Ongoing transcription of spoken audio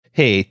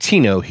Hey,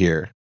 Tino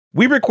here.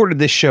 We recorded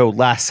this show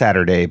last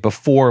Saturday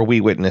before we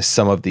witnessed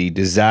some of the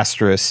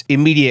disastrous,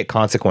 immediate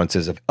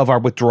consequences of our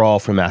withdrawal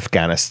from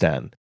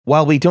Afghanistan.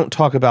 While we don't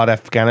talk about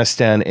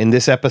Afghanistan in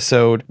this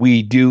episode,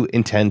 we do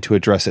intend to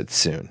address it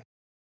soon.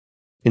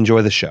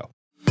 Enjoy the show.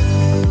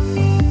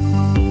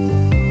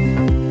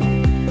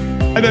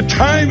 By the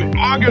time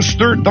August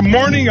 3rd, the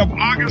morning of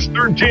August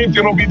 13th,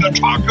 it'll be the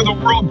talk of the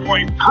world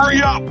going,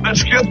 hurry up,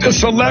 let's get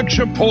this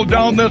election pulled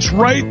down, let's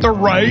right the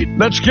right,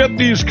 let's get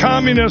these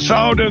communists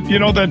out,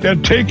 that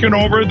had taken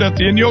over,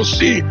 and you'll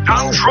see,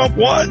 Donald Trump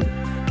won.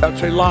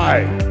 That's a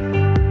lie.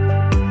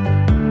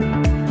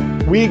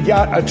 We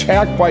got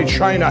attacked by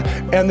China,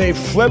 and they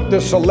flipped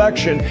this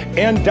election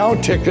and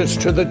down tickets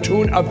to the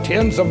tune of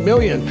tens of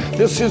millions.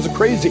 This is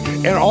crazy,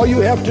 and all you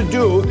have to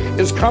do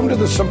is come to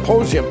the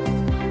symposium.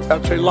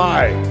 That's a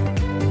lie.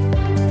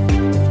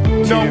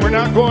 No, we're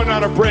not going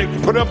on a break.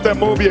 Put up that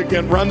movie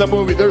again. Run the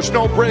movie. There's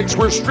no breaks.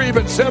 We're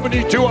streaming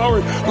 72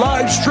 hours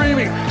live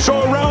streaming.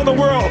 So around the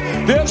world,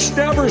 this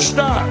never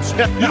stops.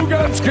 You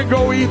guys can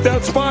go eat.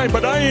 That's fine.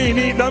 But I ain't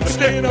eating. I'm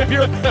staying up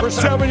here for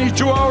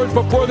 72 hours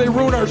before they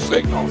ruin our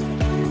signal.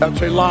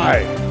 That's a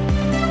lie.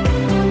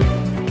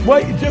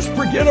 Wait, just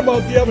forget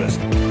about the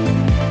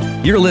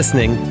evidence. You're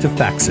listening to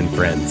Facts and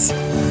Friends.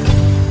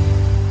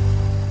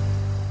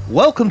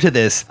 Welcome to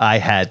this I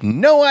had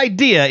no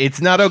idea it's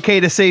not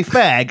okay to say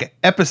fag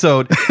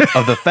episode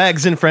of the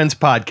Fags and Friends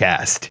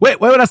podcast. Wait,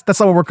 that's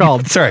not what we're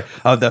called. Sorry,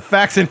 of the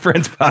Facts and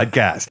Friends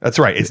podcast. That's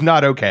right, it's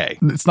not okay.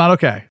 It's not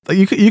okay.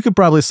 You could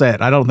probably say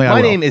it. I don't think I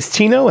will. My name is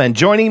Tino, and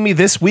joining me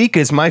this week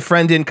is my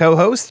friend and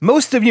co-host.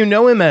 Most of you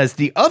know him as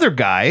the other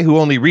guy who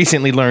only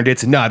recently learned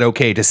it's not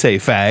okay to say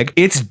fag.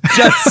 It's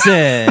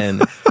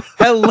Judson.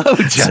 Hello,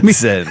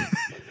 Judson.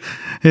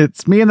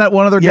 It's me and that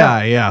one other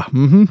guy, yeah.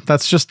 Mm-hmm.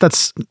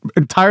 That's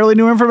entirely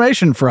new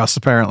information for us,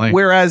 apparently.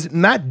 Whereas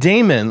Matt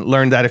Damon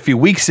learned that a few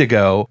weeks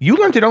ago. You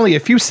learned it only a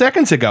few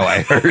seconds ago,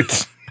 I heard.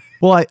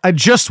 Well, I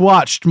just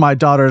watched my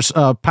daughter's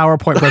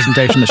PowerPoint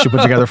presentation that she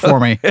put together for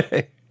me.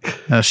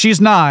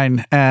 She's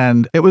 9,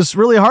 and it was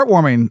really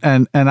heartwarming,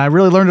 and I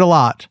really learned a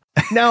lot.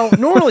 Now,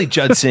 normally,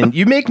 Judson,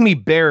 you make me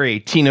bury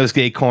Tino's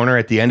Gay Corner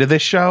at the end of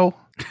this show.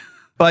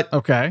 But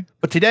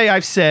today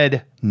I've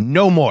said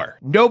no more.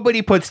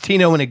 Nobody puts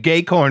Tino in a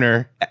gay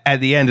corner at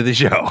the end of the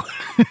show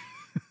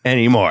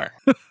anymore.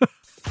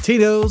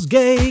 Tino's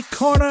Gay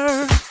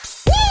Corner.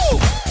 Woo!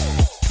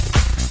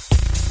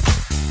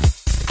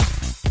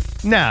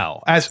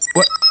 Now, as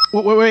what?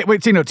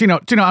 Wait, Tino,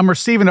 I'm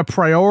receiving a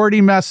priority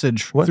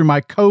message through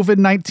my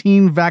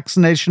COVID-19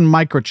 vaccination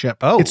microchip.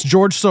 Oh. It's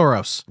George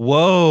Soros.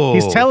 Whoa.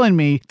 He's telling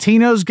me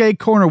Tino's Gay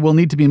Corner will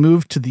need to be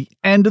moved to the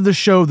end of the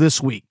show this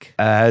week.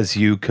 As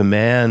you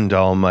command,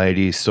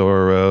 almighty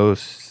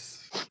Soros.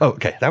 Oh,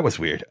 okay, that was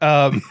weird.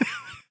 What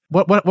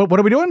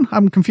are we doing?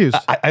 I'm confused.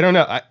 I don't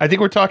know. I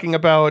think we're talking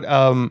about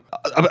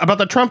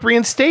the Trump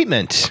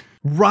reinstatement.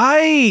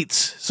 Right.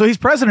 So he's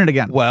president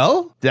again.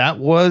 Well, that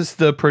was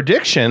the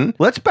prediction.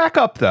 Let's back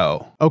up,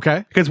 though.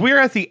 Okay. Because we're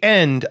at the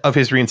end of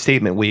his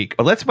reinstatement week,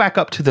 but let's back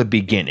up to the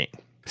beginning.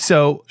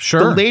 So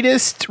the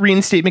latest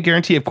reinstatement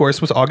guarantee, of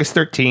course, was August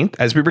 13th.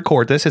 As we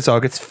record this, it's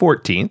August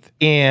 14th.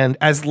 And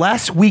as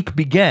last week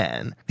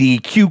began, the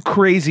Q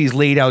crazies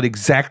laid out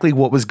exactly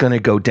what was going to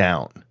go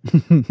down.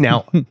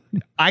 Now,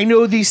 I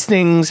know these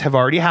things have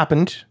already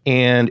happened,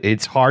 and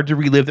it's hard to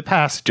relive the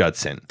past,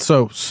 Judson.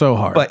 So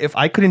hard. But if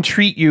I could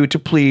entreat you to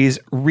please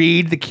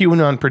read the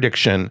QAnon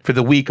prediction for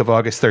the week of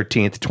August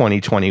 13th,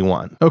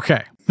 2021.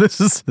 Okay. This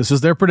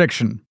is their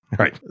prediction.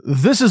 Right.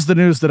 This is the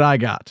news that I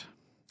got.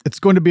 It's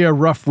going to be a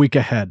rough week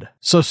ahead,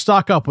 so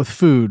stock up with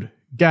food,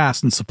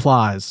 gas, and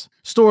supplies.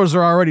 Stores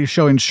are already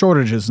showing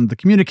shortages, and the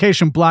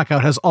communication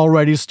blackout has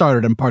already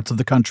started in parts of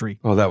the country.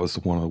 Oh, that was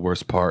one of the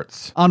worst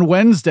parts. On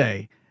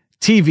Wednesday,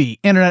 TV,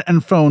 internet,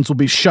 and phones will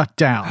be shut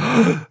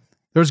down.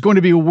 There's going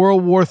to be a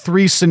World War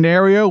III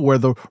scenario where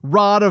the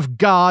rod of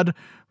God,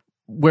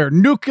 where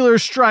nuclear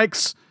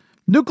strikes...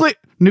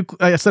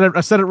 I said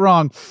it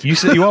wrong.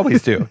 You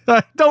always do.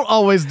 I don't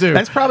always do.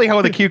 That's probably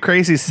how the Q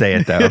crazies say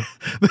it, though.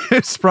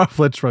 It's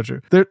probably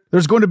true.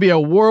 There's going to be a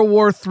World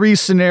War III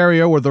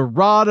scenario where the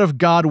rod of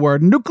God, where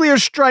nuclear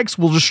strikes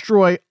will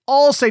destroy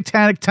all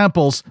satanic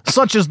temples,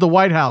 such as the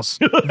White House,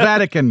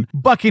 Vatican,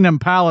 Buckingham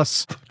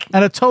Palace,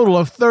 and a total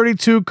of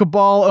 32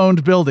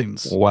 cabal-owned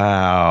buildings.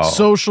 Wow.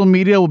 Social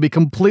media will be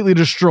completely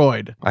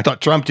destroyed. I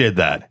thought Trump did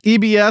that.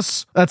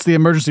 EBS, that's the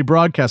emergency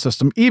broadcast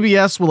system,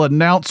 EBS will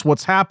announce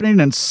what's happening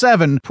in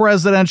 7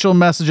 presidential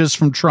messages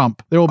from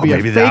Trump. There will be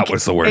a fake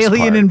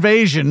alien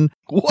invasion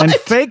and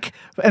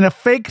a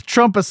fake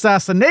Trump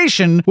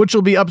assassination, which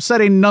will be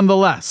upsetting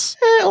nonetheless.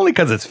 Only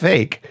because it's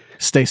fake.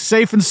 Stay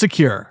safe and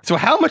secure. So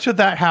how much of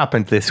that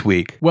happened this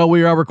week? Well,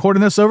 we are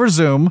recording this over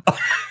Zoom.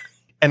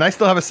 And I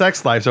still have a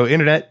sex life, so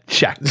internet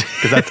checked.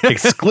 Because that's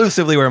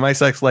exclusively where my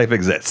sex life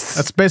exists.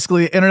 That's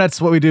basically,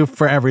 internet's what we do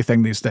for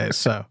everything these days.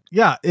 So,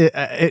 yeah,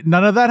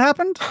 none of that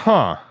happened?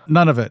 Huh.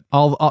 None of it.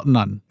 All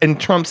none. And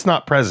Trump's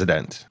not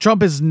president.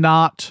 Trump is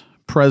not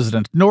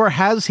president, nor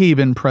has he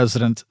been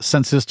president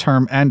since his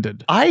term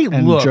ended.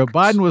 Joe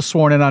Biden was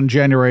sworn in on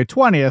January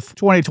 20th,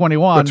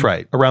 2021. That's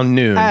right, around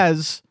noon.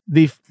 As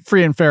the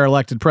free and fair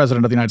elected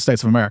president of the United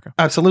States of America.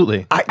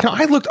 Absolutely.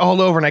 I looked all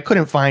over and I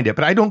couldn't find it,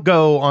 but I don't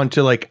go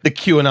onto like the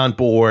QAnon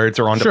boards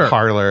or onto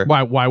Parler.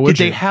 Why would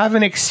Did they have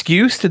an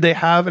excuse? Did they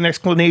have an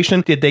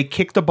explanation? Did they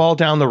kick the ball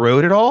down the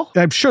road at all?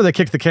 I'm sure they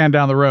kicked the can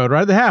down the road,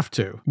 right? They have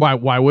to. Why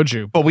would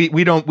you? But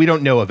we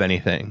don't know of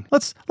anything.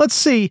 Let's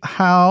see.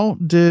 How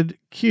did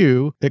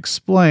Q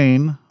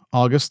explain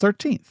August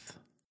 13th?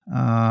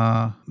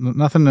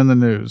 Nothing in the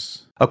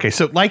news. Okay,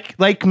 so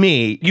like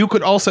me, you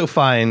could also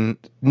find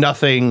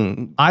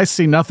nothing. I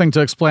see nothing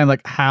to explain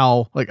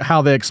how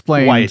they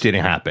explain why it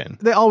didn't happen.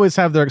 They always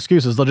have their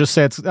excuses. They'll just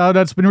say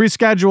that's been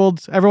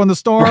rescheduled. Everyone, the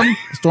storm,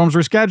 the storm's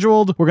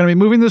rescheduled. We're going to be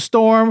moving the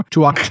storm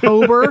to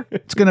October.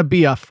 It's going to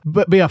be a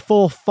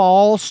full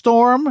fall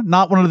storm,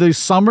 not one of these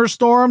summer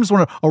storms.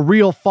 A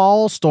real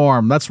fall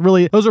storm.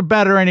 Those are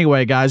better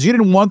anyway, guys. You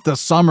didn't want the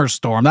summer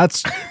storm.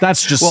 That's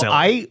just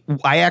silly.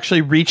 I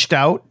actually reached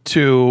out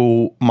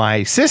to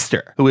my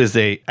sister, who is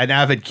an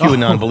avid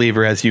QAnon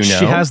believer, as you know.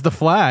 She has the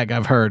flag,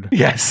 I've heard.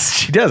 Yes,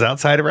 she does.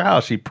 Outside of her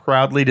house, she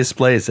proudly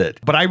displays it.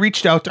 But I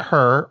reached out to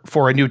her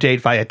for a new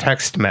date via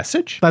text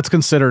message. That's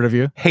considerate of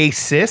you. Hey,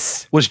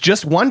 sis, was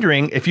just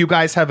wondering if you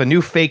guys have a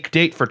new fake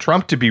date for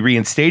Trump to be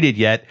reinstated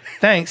yet.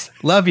 Thanks.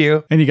 Love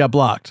you. And you got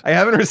blocked. I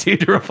haven't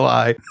received a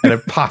reply, and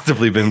I've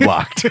possibly been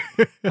blocked.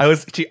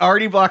 She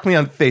already blocked me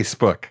on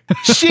Facebook.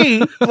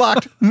 She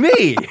blocked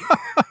me.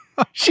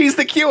 She's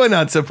the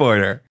QAnon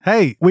supporter.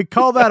 Hey, we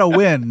call that a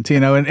win,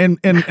 Tino.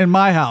 In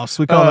my house,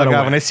 we call that a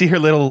win. When I see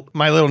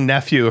my little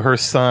nephew, her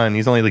son,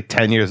 he's only like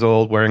 10 years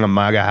old, wearing a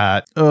MAGA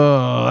hat.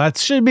 Oh, that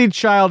should be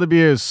child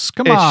abuse.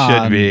 Come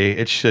on.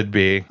 It should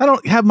be. I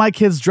don't have my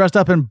kids dressed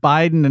up in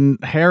Biden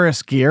and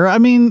Harris gear. I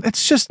mean,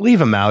 it's just... Leave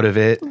them out of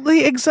it.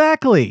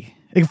 Exactly.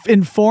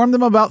 Inform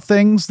them about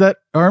things that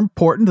are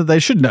important that they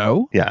should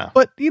know. Yeah.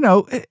 But, they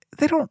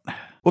don't...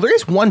 Well, there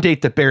is one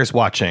date that bears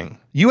watching.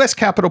 U.S.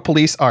 Capitol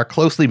Police are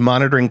closely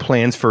monitoring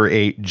plans for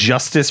a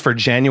Justice for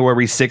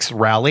January 6th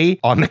rally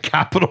on the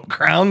Capitol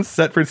grounds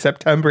set for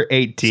September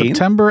 18th.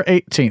 September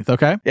 18th,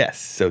 okay? Yes,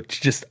 so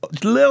just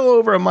a little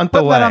over a month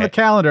away. Put that on the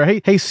calendar.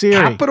 Hey Siri.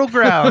 Capitol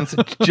grounds,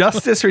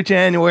 Justice for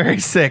January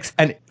 6th.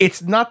 And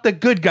it's not the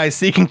good guys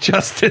seeking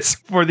justice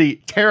for the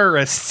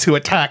terrorists who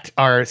attacked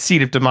our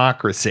seat of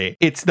democracy.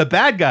 It's the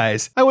bad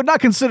guys. I would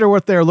not consider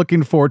what they're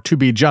looking for to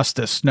be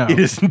justice, no. It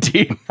is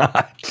indeed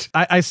not.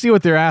 I see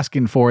what they're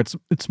asking for.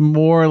 It's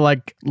more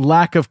like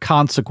lack of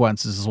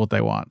consequences is what they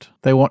want.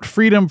 They want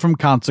freedom from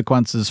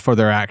consequences for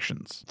their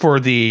actions. For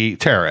the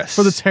terrorists.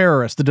 For the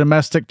terrorists, the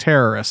domestic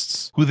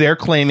terrorists. Who they're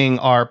claiming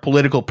are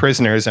political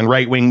prisoners, and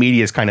right-wing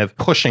media is kind of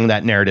pushing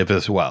that narrative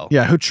as well.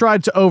 Yeah, who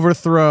tried to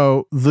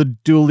overthrow the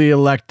duly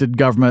elected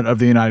government of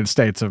the United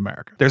States of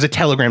America. There's a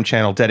Telegram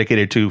channel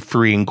dedicated to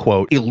freeing,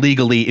 quote,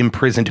 illegally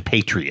imprisoned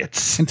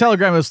patriots. And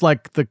Telegram is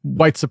like the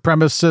white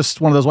supremacist,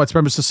 one of those white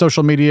supremacist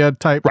social media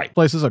type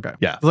places? Okay.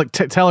 Yeah. It's like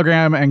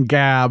Telegram and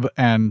Gab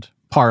and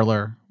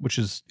Parler, which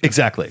is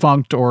exactly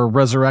funked or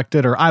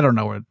resurrected, or I don't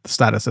know what the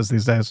status is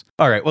these days.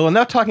 All right. Well,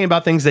 enough talking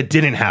about things that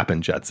didn't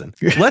happen, Judson.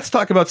 Let's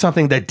talk about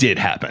something that did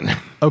happen.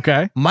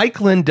 Okay.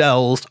 Mike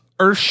Lindell's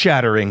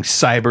earth-shattering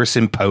cyber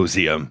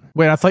symposium.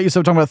 Wait, I thought you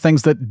said talking about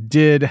things that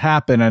did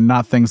happen and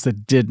not things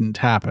that didn't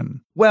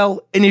happen.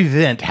 Well, an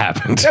event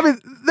happened. I mean,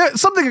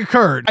 something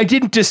occurred. I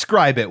didn't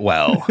describe it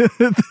well.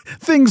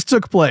 Things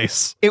took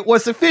place. It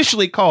was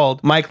officially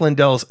called Mike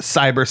Lindell's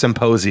Cyber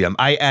Symposium.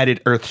 I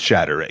added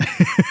earth-shattering.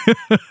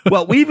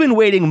 Well, we've been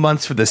waiting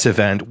months for this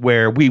event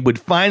where we would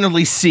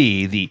finally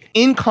see the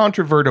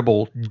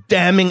incontrovertible,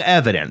 damning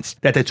evidence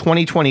that the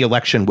 2020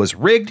 election was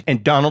rigged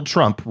and Donald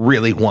Trump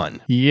really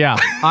won. Yeah.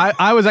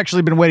 I was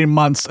actually been waiting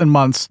months and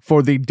months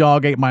for the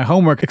dog ate my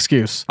homework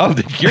excuse. Oh,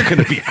 you're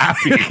going to be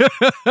happy.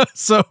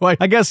 So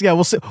I guess, yeah,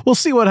 we'll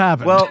see what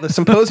happens. Well, the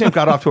symposium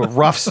got off to a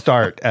rough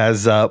start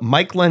as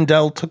Mike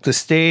Lindell took the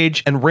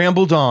stage and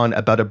rambled on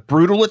about a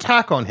brutal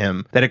attack on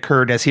him that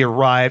occurred as he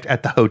arrived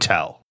at the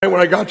hotel. When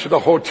I got to the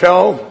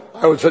hotel,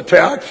 I was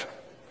attacked.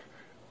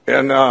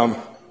 And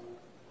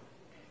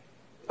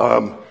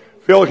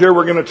Phil, here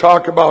we're going to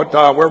talk about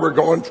where we're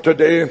going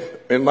today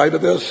in light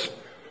of this.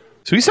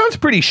 So he sounds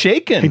pretty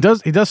shaken. He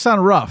does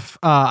sound rough.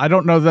 I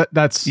don't know that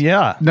that's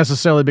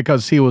necessarily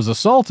because he was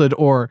assaulted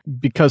or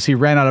because he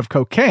ran out of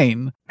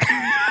cocaine.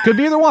 Could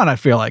be either one, I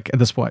feel like, at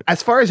this point.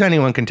 As far as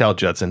anyone can tell,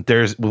 Judson,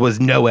 there was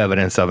no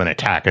evidence of an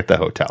attack at the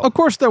hotel. Of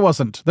course there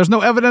wasn't. There's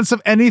no evidence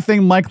of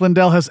anything Mike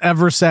Lindell has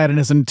ever said in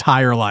his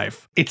entire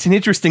life. It's an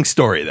interesting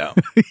story, though.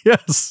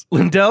 Yes.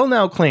 Lindell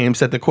now claims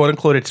that the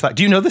quote-unquote attack...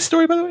 Do you know this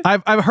story, by the way?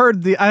 I've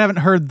heard I haven't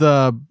heard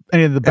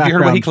any of the background. Have you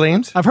heard what he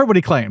claims? I've heard what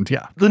he claimed,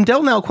 yeah.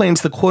 Lindell now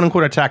claims the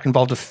quote-unquote attack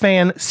involved a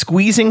fan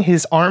squeezing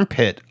his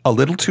armpit a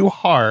little too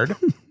hard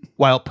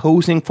while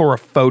posing for a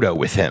photo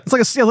with him. It's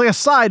like a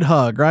side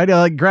hug, right?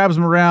 He grabs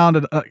him around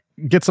and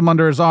gets him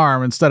under his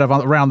arm instead of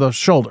around the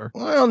shoulder.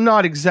 Well,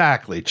 not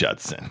exactly,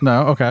 Judson.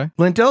 No, okay.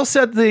 Lindell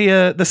said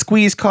the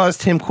squeeze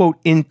caused him, quote,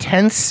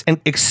 intense and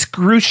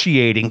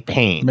excruciating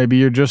pain. Maybe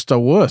you're just a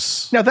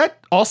wuss. Now, that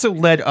also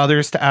led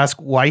others to ask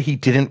why he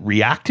didn't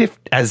react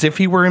as if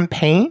he were in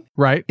pain.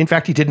 Right. In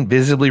fact, he didn't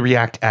visibly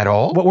react at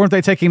all. But weren't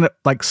they taking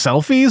like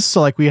selfies?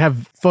 So like we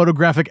have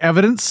photographic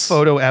evidence?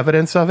 Photo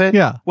evidence of it?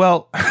 Yeah.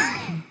 Well,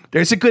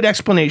 there's a good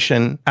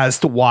explanation as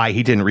to why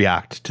he didn't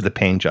react to the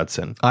pain,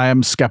 Judson. I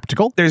am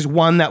skeptical. There's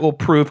one that will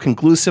prove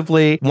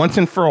conclusively, once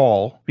and for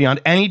all, beyond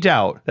any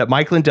doubt, that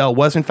Mike Lindell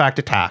was in fact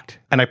attacked.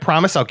 And I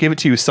promise I'll give it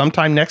to you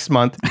sometime next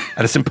month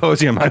at a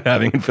symposium I'm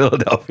having in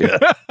Philadelphia.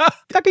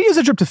 I could use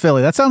a trip to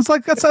Philly. That sounds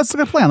like that's a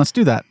good plan. Let's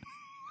do that.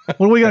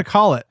 What are we going to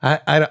call it?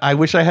 I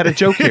wish I had a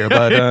joke here,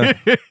 but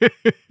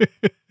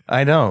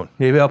I don't.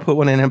 Maybe I'll put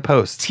one in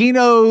post.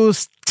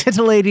 Tino's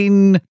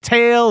titillating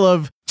tale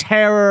of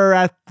terror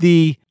at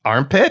the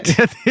armpit?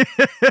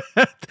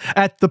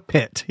 At the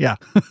pit, yeah.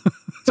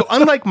 So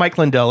unlike Mike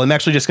Lindell, I'm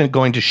actually just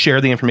going to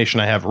share the information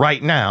I have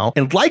right now.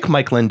 And like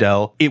Mike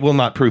Lindell, it will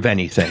not prove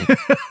anything.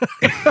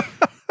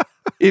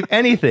 If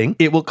anything,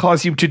 it will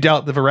cause you to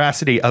doubt the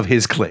veracity of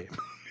his claim.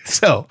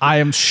 So I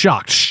am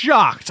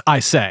shocked, I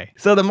say.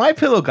 So the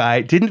MyPillow guy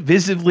didn't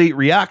visibly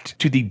react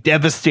to the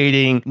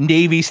devastating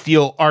Navy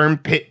SEAL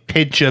armpit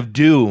pinch of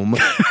doom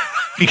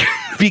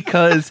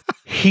because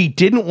he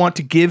didn't want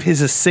to give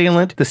his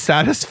assailant the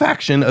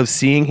satisfaction of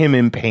seeing him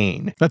in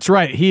pain. That's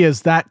right. He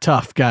is that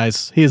tough,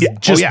 guys. He is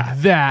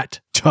that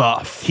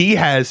tough. He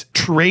has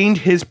trained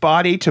his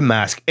body to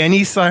mask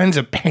any signs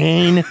of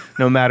pain,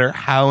 no matter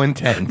how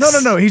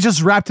intense. No. He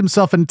just wrapped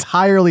himself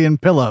entirely in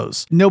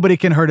pillows. Nobody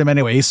can hurt him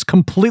anyway. He's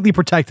completely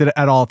protected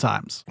at all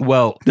times.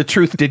 Well, the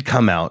truth did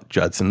come out,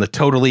 Judson. The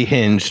totally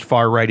hinged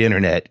far-right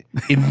internet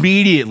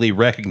immediately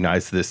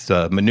recognized this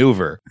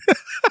maneuver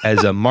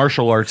as a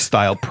martial arts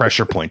style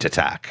pressure point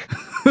attack.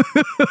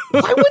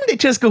 Why wouldn't it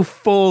just go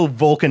full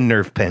Vulcan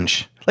nerve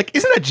pinch? Like,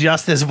 isn't that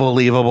just as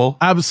believable?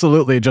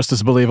 Absolutely, just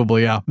as believable,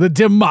 yeah. The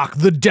Dimmock,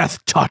 the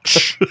death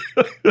touch.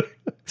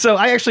 So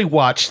I actually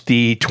watched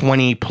the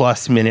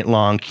 20-plus minute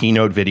long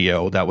keynote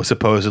video that was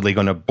supposedly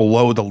going to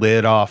blow the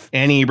lid off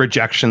any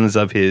rejections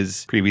of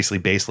his previously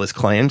baseless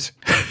claims.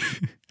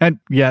 And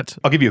yet,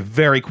 I'll give you a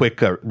very quick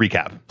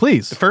recap.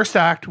 Please. The first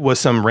act was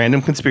some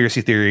random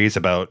conspiracy theories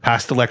about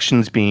past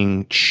elections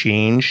being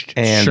changed.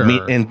 And,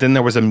 and then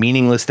there was a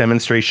meaningless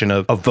demonstration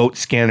of a vote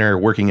scanner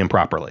working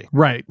improperly.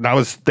 Right. That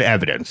was the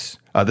evidence.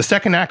 The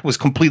second act was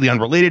completely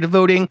unrelated to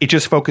voting. It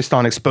just focused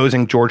on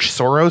exposing George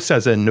Soros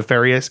as a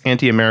nefarious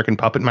anti-American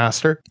puppet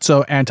master.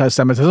 So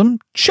anti-Semitism,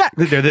 check.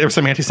 There were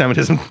some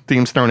anti-Semitism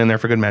themes thrown in there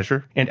for good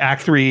measure. And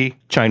Act 3,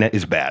 China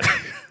is bad.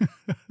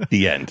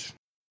 The end.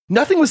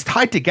 Nothing was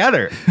tied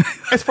together,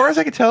 as far as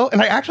I could tell. And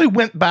I actually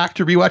went back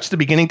to rewatch the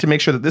beginning to make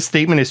sure that this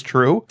statement is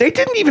true. They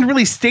didn't even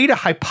really state a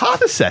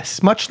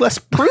hypothesis, much less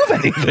prove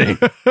anything.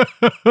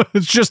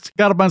 It's just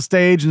got up on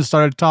stage and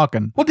started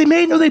talking. Well, they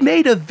made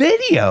a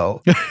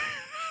video.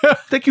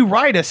 Like you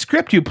write a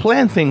script, you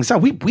plan things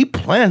out. We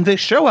planned this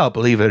show out,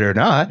 believe it or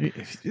not.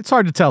 It's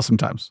hard to tell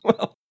sometimes.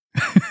 Well,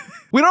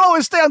 we don't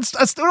always stay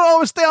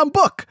on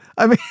book.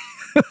 I mean,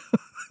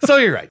 so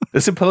you're right.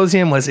 The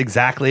symposium was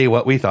exactly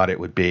what we thought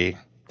it would be.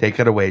 Take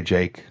it away,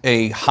 Jake.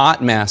 A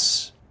hot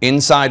mess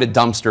inside a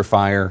dumpster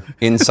fire,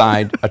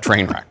 inside a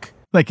train wreck.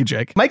 Thank you,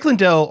 Jake. Mike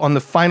Lindell, on the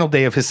final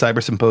day of his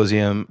cyber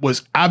symposium,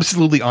 was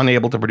absolutely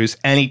unable to produce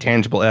any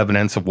tangible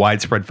evidence of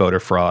widespread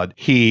voter fraud.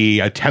 He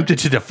attempted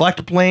to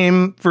deflect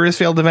blame for his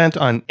failed event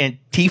on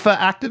Antifa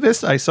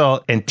activists. I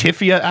saw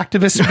Antifa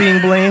activists being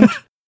blamed.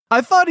 I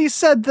thought he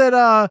said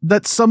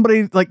that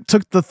somebody like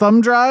took the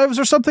thumb drives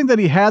or something that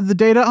he had the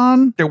data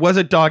on. There was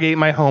a dog ate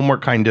my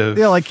homework kind of.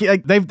 Yeah, like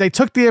they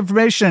took the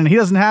information and he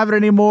doesn't have it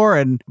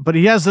anymore, but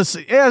he has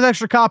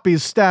extra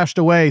copies stashed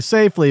away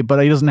safely,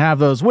 but he doesn't have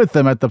those with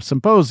him at the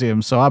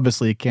symposium, so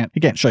obviously he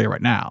can't show you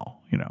right now.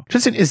 You know,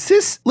 Tristan,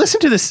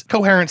 listen to this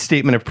coherent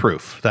statement of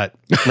proof that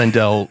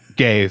Lindell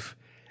gave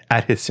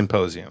at his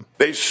symposium.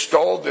 They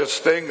stole this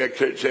thing that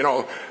could,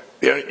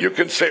 you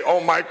can say, oh,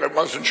 Mike, it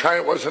wasn't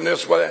China, it wasn't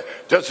this, what?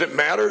 Does it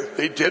matter?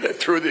 They did it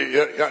through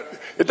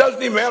it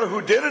doesn't even matter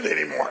who did it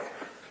anymore.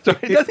 So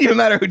it doesn't even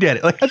matter who did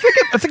it. Like, I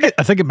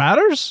think it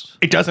matters.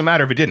 It doesn't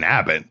matter if it didn't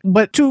happen.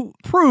 But to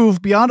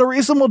prove beyond a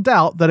reasonable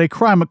doubt that a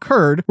crime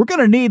occurred, we're going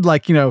to need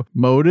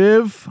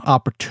motive,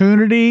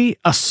 opportunity,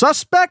 a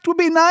suspect would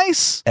be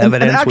nice.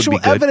 Evidence actual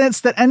would be good.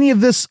 Evidence that any of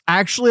this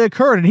actually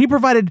occurred. And he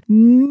provided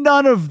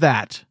none of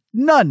that.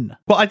 None.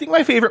 Well, I think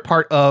my favorite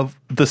part of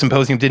the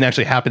symposium didn't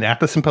actually happen at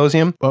the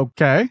symposium.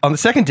 Okay. On the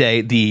second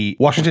day, the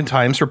Washington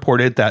Times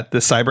reported that the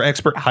cyber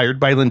expert hired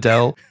by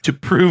Lindell to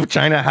prove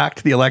China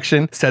hacked the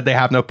election said they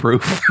have no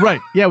proof. Right.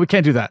 Yeah, we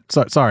can't do that.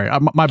 Sorry.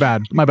 My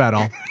bad. My bad,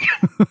 all.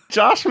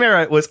 Josh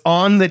Merritt was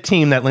on the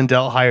team that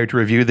Lindell hired to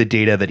review the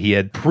data that he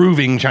had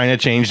proving China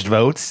changed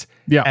votes.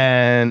 Yeah.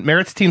 And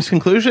Merritt's team's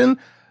conclusion,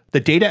 the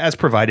data as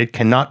provided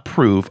cannot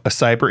prove a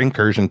cyber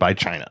incursion by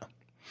China.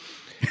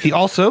 He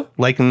also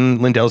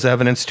likened Lindell's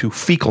evidence to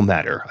fecal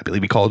matter. I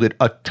believe he called it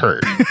a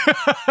turd.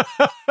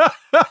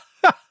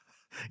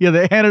 Yeah,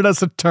 they handed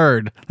us a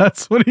turd.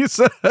 That's what he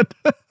said.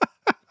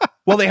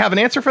 Well, they have an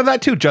answer for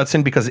that too,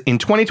 Judson, because in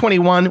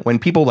 2021, when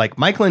people like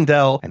Mike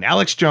Lindell and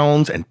Alex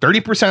Jones and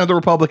 30% of the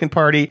Republican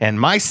Party and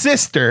my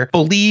sister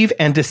believe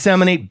and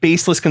disseminate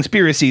baseless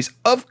conspiracies,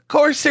 of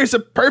course there's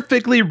a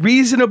perfectly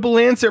reasonable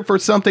answer for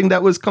something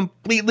that was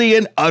completely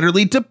and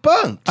utterly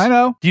debunked. I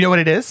know. Do you know what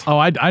it is? Oh,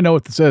 I know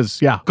what this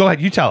is. Yeah. Go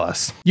ahead, you tell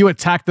us. You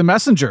attack the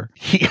messenger.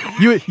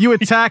 You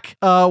attack,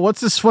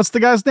 what's the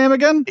guy's name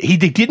again? He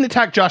didn't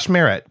attack Josh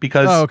Merritt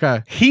because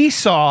he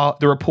saw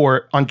the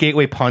report on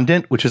Gateway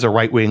Pundit, which is a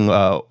right-wing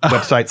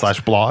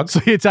website / blog. So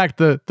he attacked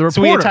the reporter.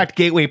 So he attacked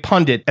Gateway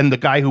Pundit and the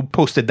guy who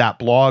posted that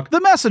blog.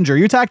 The messenger.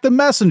 You attacked the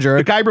messenger.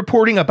 The guy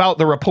reporting about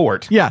the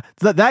report. Yeah.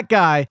 That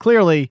guy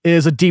clearly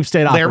is a deep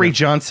state operative. Larry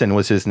Johnson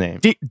was his name.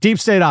 Deep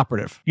state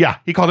operative. Yeah.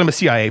 He called him a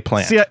CIA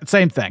plant.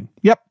 Same thing.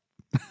 Yep.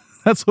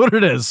 That's what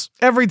it is.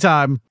 Every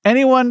time,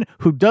 anyone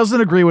who doesn't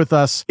agree with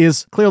us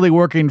is clearly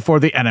working for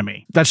the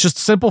enemy. That's just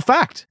a simple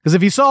fact. Because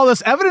if you saw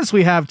this evidence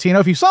we have, Tino,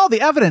 if you saw the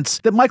evidence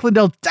that Mike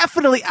Lindell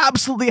definitely,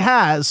 absolutely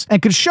has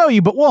and could show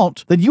you but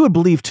won't, then you would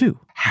believe too.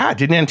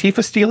 Didn't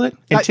Antifa steal it?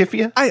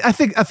 Antifa? I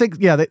think,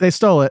 yeah, they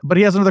stole it, but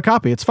he has another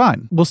copy. It's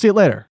fine. We'll see it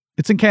later.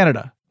 It's in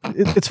Canada.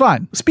 It's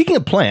fine. Speaking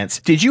of plants,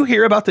 did you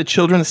hear about the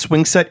children's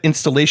swing set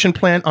installation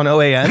plant on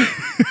OAN?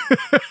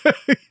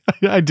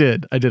 I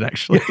did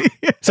actually.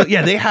 So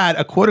yeah, they had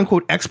a quote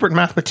unquote expert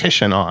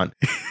mathematician on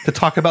to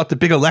talk about the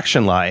big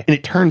election lie. And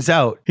it turns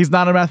out he's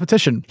not a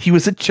mathematician. He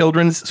was a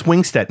children's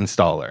swing set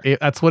installer.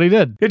 That's what he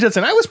did. It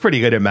doesn't. I was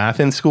pretty good at math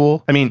in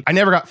school. I mean, I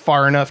never got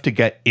far enough to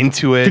get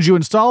into it. Did you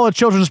install a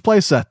children's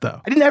play set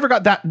though? I never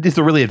got that. It's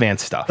the really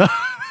advanced stuff.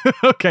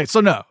 Okay,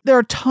 so no. There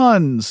are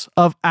tons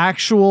of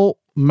actual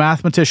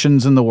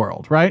mathematicians in the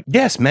world, right?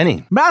 Yes,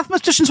 many.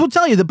 Mathematicians will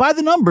tell you that by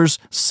the numbers,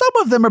 some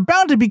of them are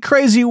bound to be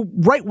crazy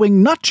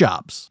right-wing nut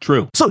jobs.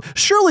 True. So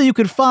surely you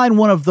could find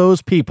one of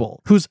those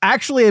people who's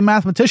actually a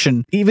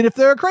mathematician, even if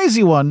they're a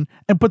crazy one,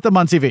 and put them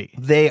on TV.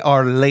 They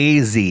are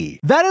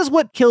lazy. That is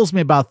what kills me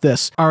about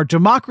this. Our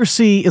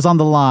democracy is on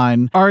the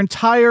line. Our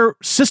entire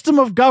system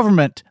of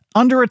government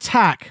under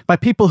attack by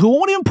people who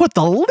won't even put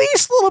the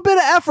least little bit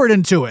of effort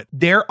into it.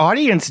 Their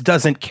audience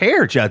doesn't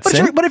care,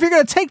 Judson. But if you're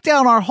going to take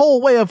down our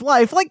whole way of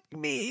life,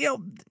 make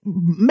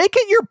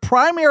it your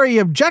primary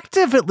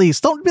objective at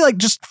least. Don't be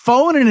just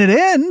phoning it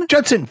in.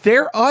 Judson,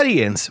 their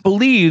audience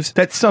believes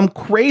that some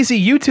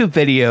crazy YouTube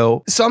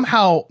video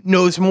somehow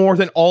knows more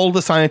than all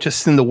the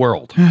scientists in the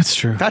world. That's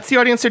true. That's the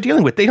audience they're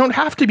dealing with. They don't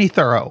have to be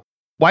thorough.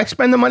 Why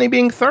spend the money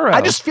being thorough? I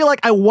just feel like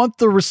I want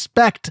the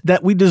respect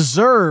that we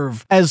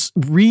deserve as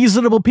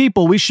reasonable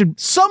people.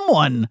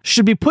 Someone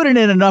should be putting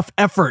in enough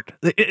effort.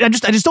 I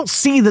just don't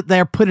see that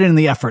they're putting in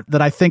the effort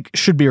that I think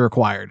should be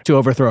required to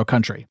overthrow a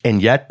country. And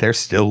yet they're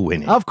still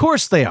winning. Of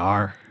course they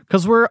are.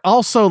 Because we're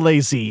also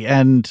lazy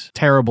and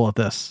terrible at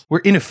this.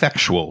 We're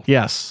ineffectual.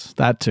 Yes,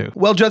 that too.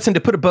 Well, Judson,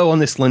 to put a bow on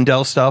this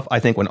Lindell stuff,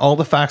 I think when all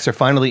the facts are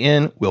finally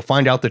in, we'll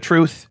find out the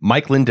truth.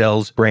 Mike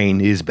Lindell's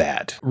brain is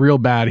bad. Real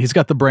bad. He's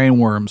got the brain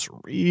worms.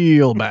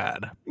 Real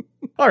bad.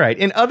 All right.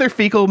 In other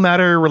fecal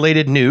matter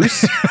related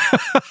news,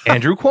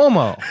 Andrew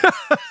Cuomo.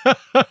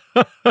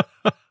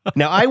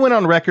 Now, I went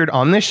on record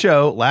on this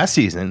show last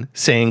season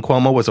saying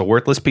Cuomo was a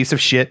worthless piece of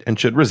shit and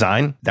should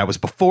resign. That was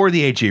before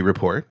the AG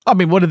report. I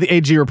mean, what did the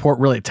AG report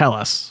really tell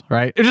us,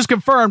 right? It just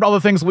confirmed all the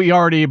things we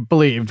already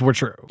believed were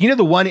true. You know,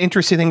 the one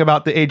interesting thing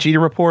about the AG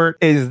report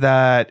is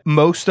that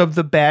most of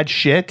the bad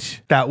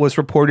shit that was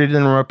reported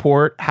in the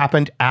report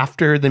happened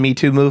after the Me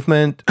Too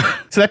movement.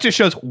 So that just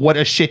shows what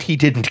a shit he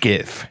didn't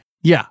give.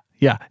 Yeah.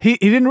 Yeah, he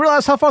didn't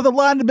realize how far the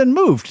line had been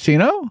moved,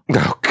 Tino.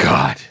 Oh,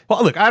 God.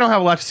 Well, look, I don't have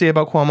a lot to say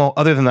about Cuomo.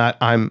 Other than that,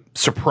 I'm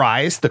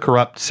surprised the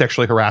corrupt,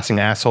 sexually harassing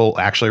asshole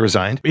actually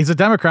resigned. He's a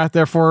Democrat,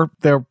 therefore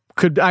there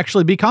could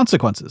actually be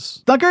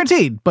consequences. Not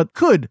guaranteed, but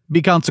could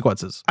be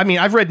consequences. I mean,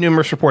 I've read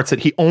numerous reports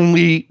that he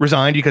only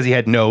resigned because he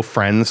had no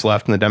friends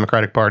left in the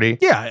Democratic Party.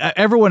 Yeah,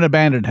 everyone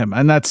abandoned him,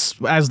 and that's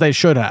as they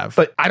should have.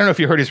 But I don't know if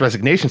you heard his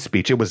resignation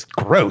speech. It was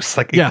gross.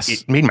 Yes.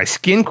 It made my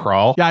skin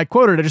crawl. Yeah, I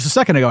quoted it just a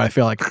second ago, I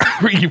feel like.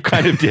 You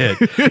kind of did.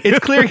 It's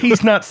clear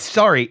he's not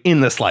sorry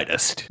in the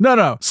slightest.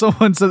 No.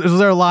 Someone said, was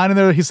there a line in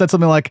there? He said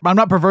something like, I'm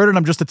not perverted,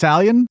 I'm just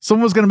Italian.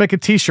 Someone was going to make a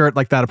t-shirt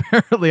like that,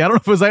 apparently. I don't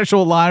know if it was an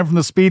actual line from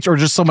the speech or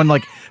just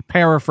someone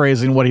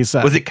paraphrasing what he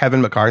said. Was it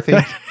Kevin McCarthy?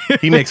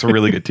 He makes some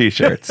really good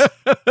t-shirts.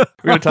 We're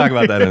going to talk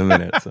about that in a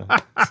minute. So.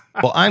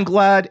 Well, I'm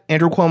glad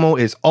Andrew Cuomo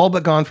is all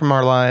but gone from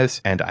our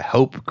lives, and I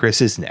hope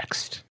Chris is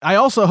next. I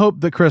also hope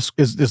that Chris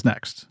is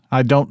next.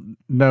 I don't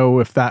know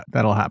if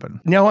that'll happen.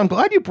 No, I'm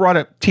glad you brought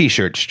up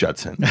t-shirts,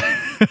 Judson.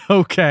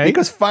 Okay.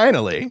 Because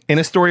finally, in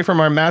a story from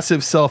our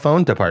massive cell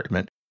phone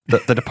department,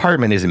 the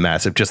department isn't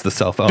massive, just the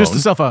cell phones. Just the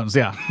cell phones,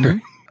 yeah.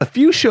 A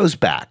few shows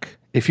back,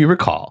 if you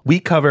recall, we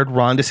covered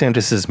Ron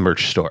DeSantis'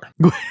 merch store.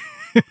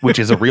 Which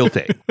is a real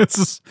thing.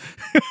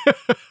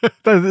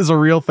 That is a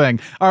real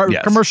thing. Our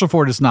Yes. commercial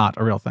for it is not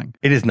a real thing.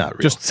 It is not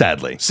real, just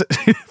sadly.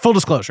 Full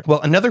disclosure.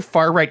 Well, another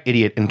far-right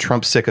idiot and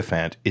Trump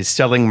sycophant is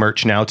selling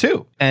merch now,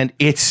 too. And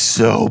it's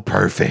so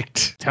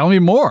perfect. Tell me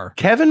more.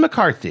 Kevin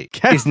McCarthy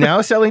is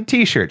now selling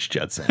t-shirts,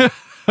 Judson.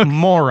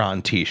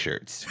 moron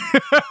t-shirts.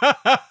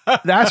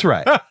 That's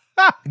right.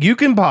 You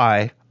can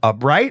buy a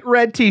bright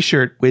red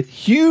t-shirt with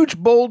huge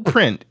bold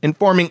print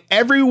informing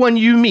everyone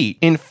you meet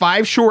in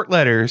 5 short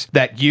letters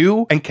that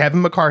you and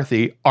Kevin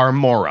McCarthy are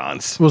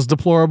morons. Was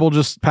deplorable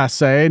just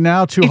passé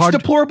now? It's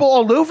deplorable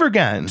all over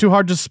again. Too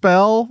hard to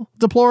spell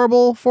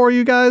deplorable for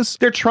you guys?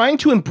 They're trying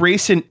to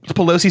embrace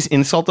Pelosi's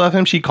insult of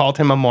him. She called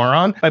him a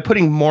moron by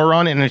putting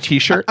moron in a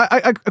t-shirt.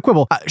 I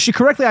quibble. She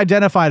correctly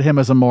identified him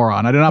as a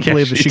moron. I do not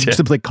believe that she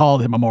simply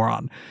called him a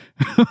moron.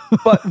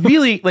 But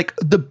really, like,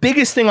 the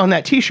biggest thing on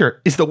that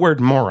t-shirt is the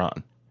word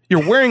moron.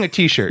 You're wearing a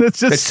t-shirt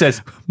that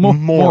says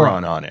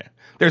moron on it.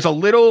 There's a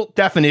little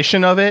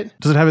definition of it.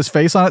 Does it have his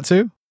face on it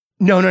too?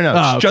 No.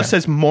 It just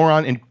says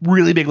moron in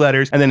really big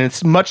letters. And then in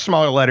much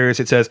smaller letters,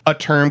 it says a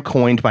term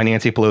coined by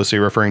Nancy Pelosi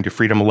referring to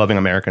freedom-loving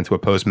Americans who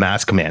oppose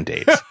mask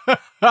mandates.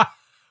 Oh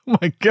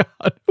my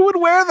God. Who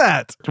would wear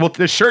that? Well,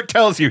 the shirt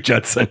tells you,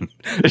 Judson.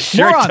 The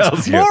shirt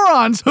tells you.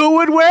 Morons. Who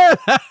would wear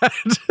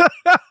that?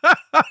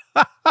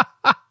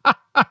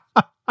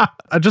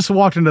 I just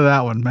walked into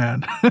that one,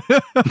 man.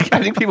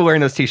 I think people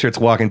wearing those t-shirts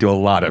walk into a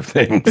lot of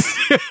things.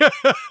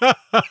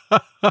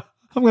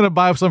 I'm going to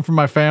buy some for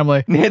my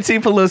family. Nancy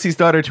Pelosi's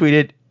daughter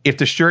tweeted, "If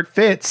the shirt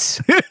fits."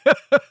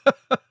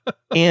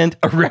 And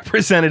a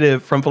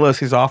representative from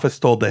Pelosi's office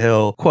told The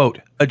Hill, quote,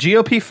 "A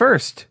GOP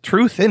first,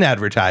 truth in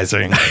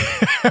advertising."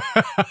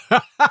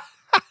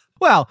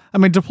 Well, I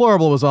mean,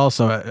 deplorable was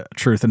also a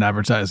truth in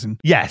advertising.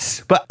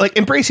 Yes, but like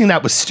embracing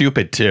that was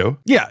stupid too.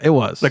 Yeah, it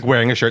was. Like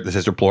wearing a shirt that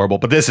says deplorable,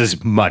 but this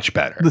is much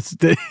better.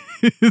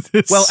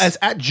 Well, as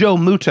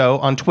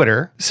 @JoeMuto on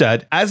Twitter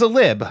said, "As a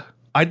lib,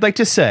 I'd like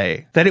to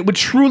say that it would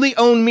truly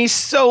own me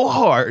so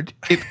hard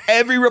if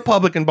every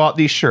Republican bought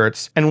these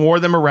shirts and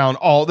wore them around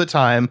all the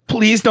time.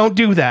 Please don't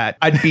do that.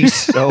 I'd be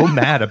so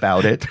mad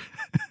about it."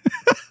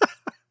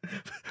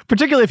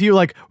 Particularly if you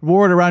like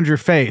wore it around your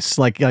face,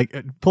 like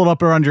pulled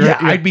up around your. Yeah,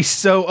 I'd be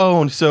so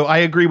owned. So I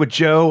agree with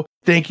Joe.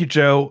 Thank you,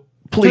 Joe.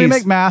 Please. Can we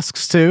make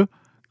masks too?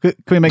 Can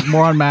we make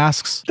moron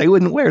masks? They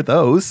wouldn't wear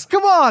those.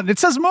 Come on, it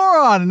says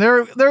moron, and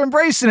they're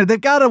embracing it. They've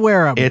got to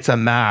wear them. It's a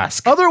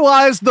mask.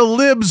 Otherwise, the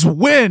libs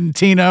win,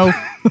 Tino.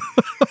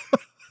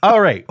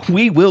 All right,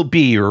 we will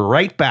be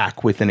right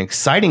back with an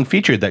exciting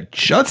feature that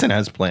Judson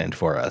has planned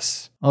for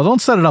us. Oh,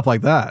 don't set it up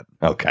like that.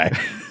 Okay.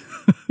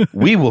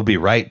 We will be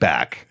right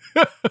back.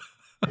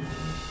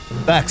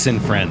 Bax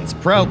and Friends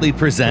proudly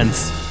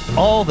presents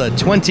all the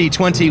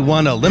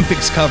 2021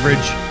 Olympics coverage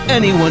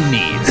anyone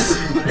needs.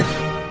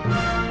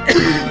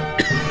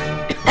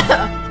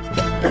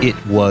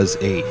 It was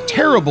a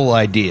terrible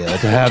idea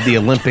to have the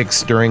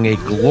Olympics during a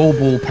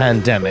global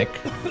pandemic.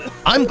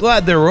 I'm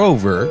glad they're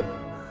over.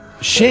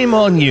 Shame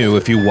on you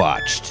if you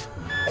watched.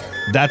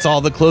 That's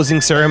all the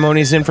closing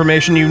ceremonies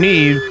information you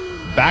need.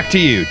 Back to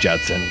you,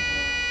 Judson.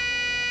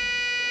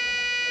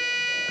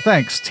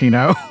 Thanks,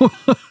 Tino.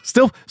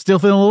 Still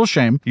feeling a little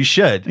shame. You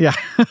should. Yeah.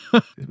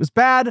 It was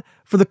bad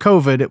for the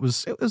COVID. It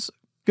was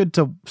good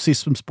to see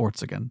some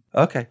sports again.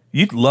 Okay.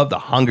 You'd love the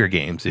Hunger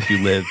Games if you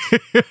lived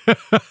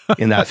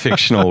in that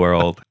fictional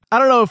world. I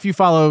don't know if you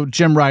follow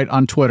Jim Wright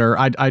on Twitter.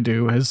 I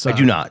do. I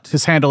do not.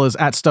 His handle is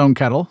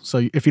 @StoneKettle.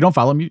 So if you don't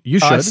follow him, you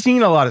should. I've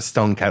seen a lot of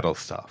Stone Kettle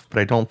stuff, but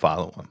I don't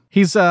follow him.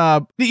 He's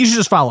you should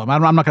just follow him.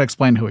 I'm not going to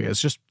explain who he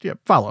is. Just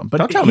follow him. But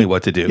don't tell me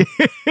what to do.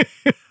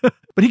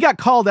 But he got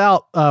called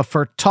out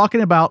for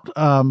talking about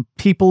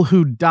people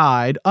who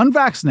died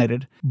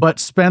unvaccinated, but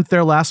spent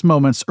their last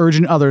moments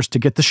urging others to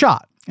get the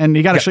shot. And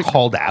he got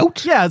called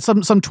out? Yeah,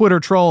 some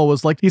Twitter troll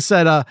was like, he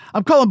said,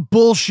 "I'm calling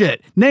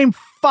bullshit. Name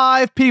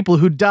 5 people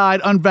who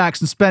died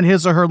unvaxxed and spent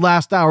his or her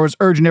last hours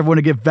urging everyone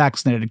to get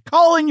vaccinated.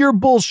 Calling your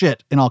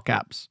bullshit," in all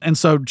caps. And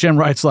so Jim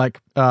Wright's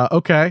like,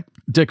 okay.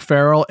 Dick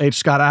Farrell, H.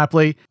 Scott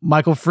Appley,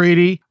 Michael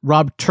Freedy,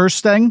 Rob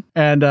Tersteng,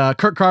 and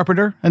Kurt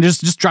Carpenter, and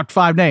just dropped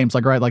 5 names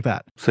like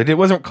that. So it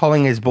wasn't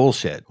calling his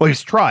bullshit. Well,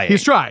 he's trying.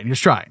 He's trying.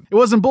 It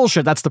wasn't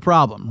bullshit. That's the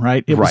problem,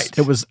 right? It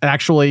was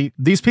actually,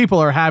 these people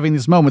are having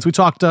these moments. We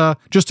talked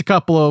just a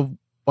couple of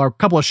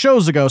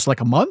shows ago, so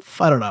like a month?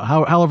 I don't know,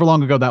 however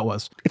long ago that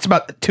was. It's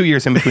about 2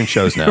 years in between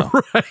shows now.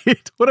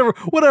 Right.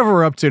 Whatever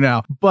we're up to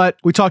now. But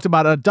we talked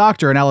about a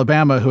doctor in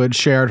Alabama who had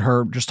shared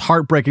her just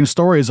heartbreaking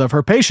stories of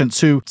her patients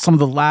who some of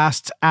the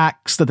last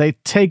acts that they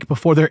take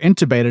before they're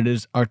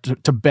intubated are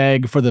to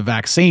beg for the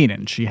vaccine.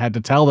 And she had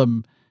to tell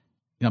them,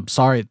 "I'm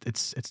sorry,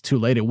 it's too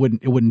late. It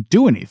wouldn't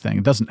do anything.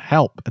 It doesn't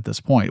help at this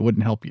point. It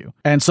wouldn't help you."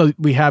 And so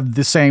we have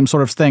the same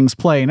sort of things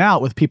playing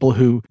out with people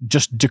who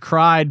just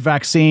decried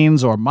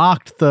vaccines or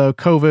mocked the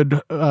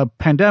COVID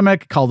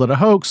pandemic, called it a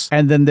hoax,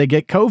 and then they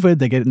get COVID,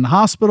 they get in the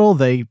hospital,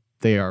 they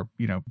are,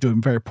 doing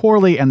very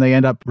poorly, and they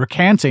end up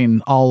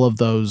recanting all of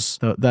those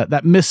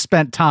that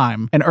misspent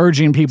time and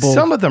urging people.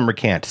 Some of them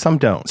recant, some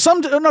don't.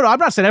 No, I'm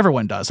not saying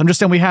everyone does. I'm just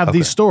saying we have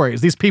these stories,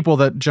 these people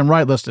that Jim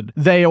Wright listed.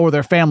 They or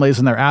their families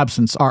in their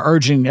absence are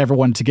urging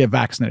everyone to get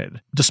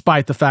vaccinated,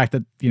 despite the fact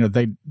that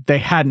they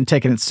hadn't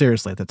taken it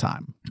seriously at the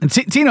time. And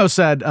Tino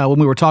said when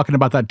we were talking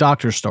about that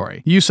doctor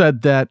story, you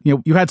said that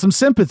you had some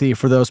sympathy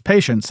for those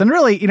patients, and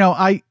really,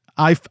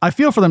 I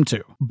feel for them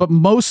too. But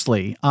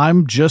mostly,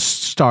 I'm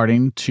just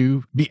starting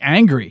to be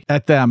angry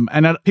at them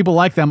and at people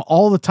like them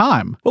all the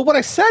time. Well, what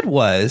I said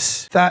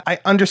was that I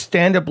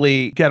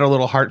understandably get a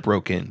little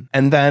heartbroken.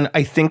 And then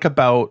I think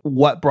about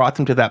what brought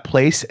them to that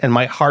place, and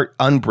my heart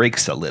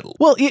unbreaks a little.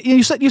 Well,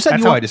 you said that's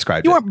how I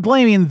described it. You weren't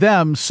blaming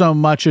them so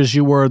much as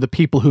you were the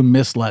people who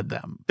misled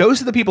them.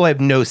 Those are the people I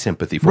have no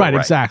sympathy for. Right,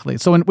 exactly.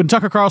 So when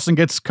Tucker Carlson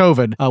gets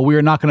COVID, we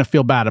are not going to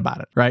feel bad about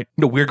it, right?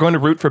 No, we're going to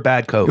root for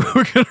bad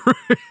COVID.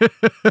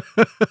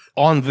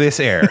 On this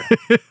air.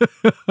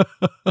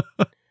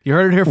 You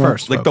heard it here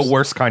first, like folks. The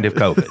worst kind of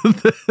COVID.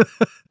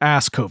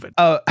 Ass COVID.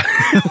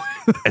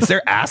 Is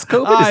there ass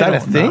COVID? Is that a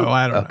thing? No,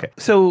 I don't know.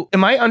 So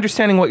am I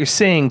understanding what you're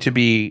saying to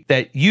be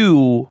that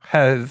you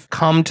have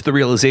come to the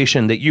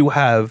realization that you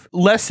have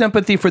less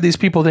sympathy for these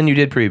people than you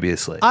did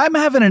previously? I'm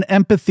having an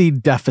empathy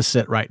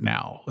deficit right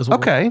now, is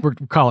what we're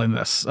calling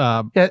this.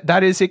 Yeah,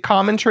 that is a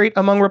common trait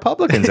among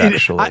Republicans,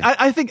 actually.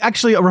 I think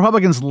actually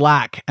Republicans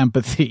lack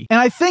empathy. And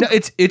I think... No,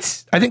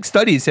 I think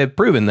studies have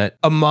proven that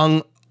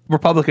among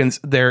Republicans,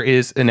 there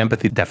is an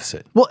empathy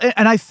deficit. Well,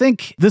 and I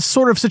think this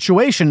sort of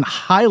situation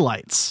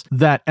highlights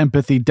that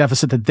empathy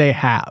deficit that they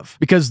have,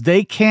 because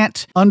they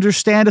can't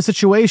understand a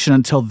situation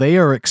until they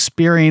are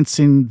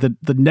experiencing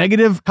the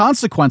negative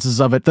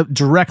consequences of it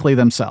directly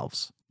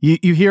themselves.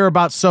 You hear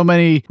about so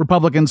many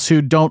Republicans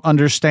who don't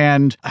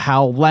understand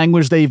how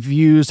language they've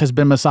used has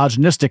been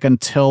misogynistic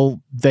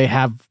until they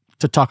have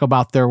to talk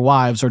about their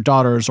wives or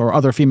daughters or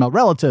other female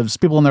relatives,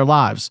 people in their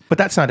lives. But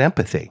that's not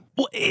empathy.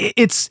 Well,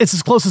 it's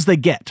as close as they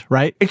get,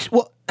 right? It's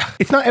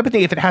not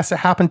empathy if it has to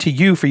happen to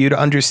you for you to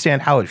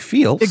understand how it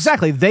feels.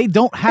 Exactly. They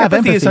don't have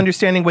empathy. Is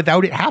understanding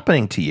without it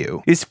happening to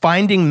you, is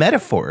finding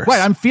metaphors.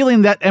 Right. I'm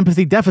feeling that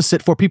empathy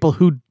deficit for people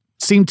who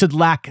seem to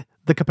lack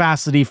the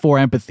capacity for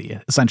empathy,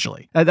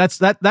 essentially.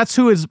 That's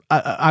who is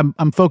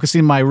I'm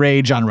focusing my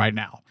rage on right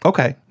now.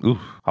 Okay. Ooh,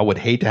 I would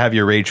hate to have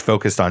your rage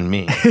focused on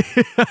me.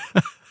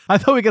 I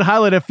thought we could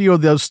highlight a few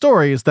of those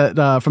stories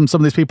that from some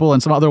of these people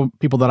and some other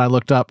people that I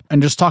looked up, and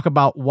just talk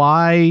about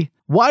why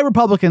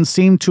Republicans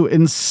seem to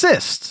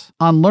insist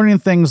on learning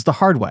things the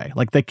hard way.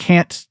 Like they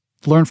can't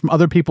learn from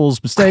other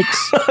people's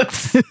mistakes.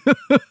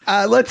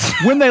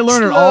 Let's when they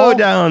learn it slow all.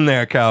 down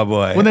there,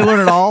 cowboy. When they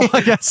learn it all,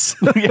 I guess.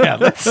 Yeah,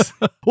 let's.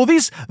 Well,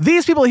 these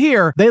people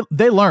here,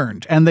 they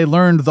learned, and they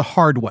learned the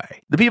hard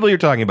way. The people you're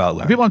talking about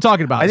learned. The people I'm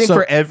talking about. I think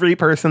for every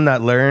person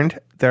that learned,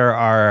 there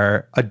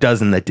are a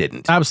dozen that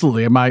didn't.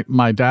 Absolutely.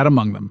 My dad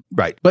among them.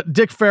 Right. But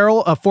Dick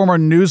Farrell, a former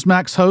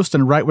Newsmax host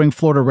and right-wing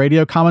Florida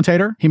radio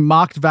commentator, he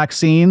mocked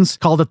vaccines,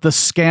 called it the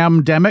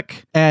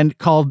scamdemic, and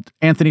called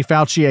Anthony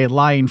Fauci a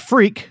lying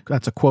freak.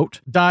 That's a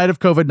quote. Died of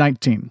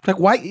COVID-19. Like,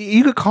 why?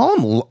 You could call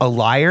him a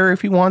liar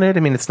if you wanted.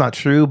 I mean, it's not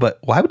true, but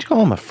why would you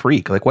call him a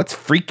freak? Like, what's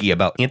freaky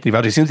about Anthony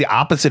Fauci? It seems the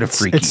opposite of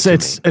freaky to me.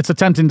 It's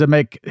attempting to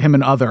make him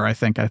an other, I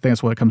think. I think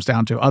that's what it comes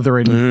down to.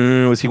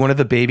 Othering. Was he one of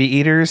the baby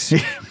eaters?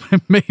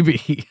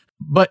 Maybe.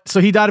 But so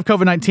he died of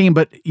COVID-19,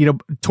 but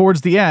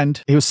towards the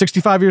end, he was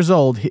 65 years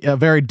old. A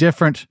very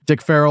different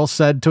Dick Farrell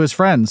said to his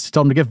friends, he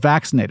told them to get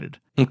vaccinated.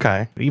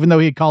 Okay. Even though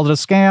he called it a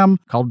scam,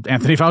 called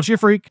Anthony Fauci a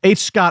freak. H.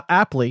 Scott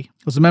Apley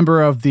was a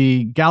member of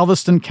the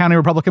Galveston County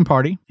Republican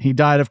Party. He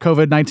died of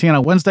COVID-19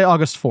 on Wednesday,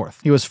 August 4th.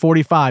 He was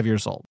 45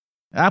 years old.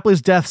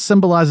 Apley's death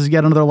symbolizes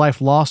yet another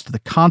life lost to the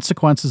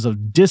consequences of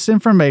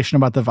disinformation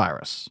about the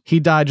virus. He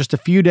died just a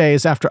few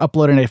days after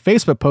uploading a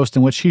Facebook post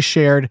in which he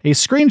shared a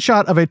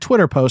screenshot of a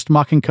Twitter post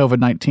mocking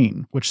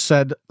COVID-19, which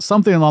said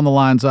something along the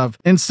lines of,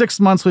 "In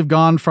 6 months, we've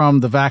gone from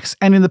the vax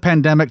ending the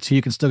pandemic to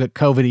you can still get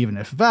COVID even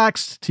if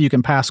vaxxed, to you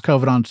can pass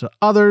COVID on to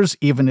others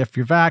even if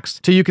you're vaxxed,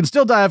 to you can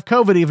still die of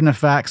COVID even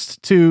if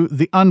vaxxed, to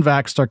the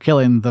unvaxxed are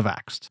killing the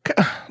vaxxed."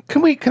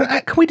 Can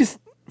we just...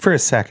 For a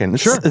second.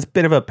 Sure. It's a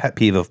bit of a pet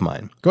peeve of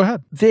mine. Go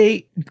ahead.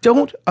 They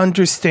don't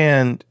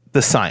understand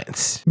the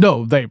science.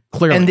 No, they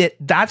clearly. And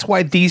that's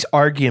why these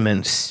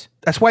arguments,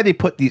 that's why they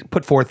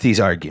put forth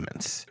these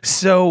arguments.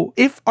 So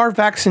if our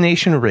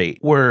vaccination rate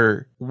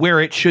were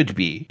where it should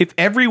be, if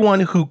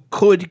everyone who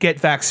could get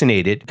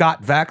vaccinated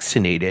got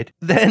vaccinated,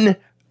 then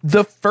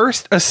the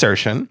first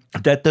assertion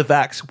that the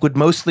vax would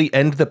mostly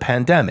end the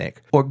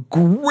pandemic or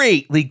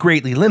greatly,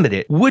 greatly limit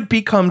it would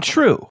become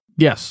true.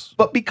 Yes.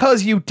 But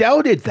because you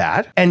doubted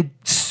that, and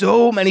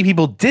so many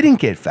people didn't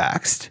get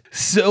vaxxed,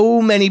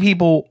 so many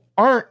people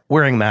aren't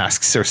wearing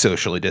masks or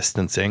socially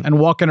distancing. And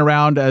walking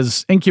around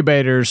as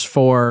incubators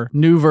for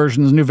new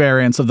versions, new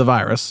variants of the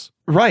virus.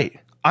 Right.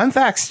 I'm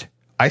vaxxed.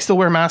 I still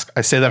wear a mask.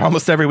 I say that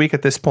almost every week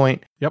at this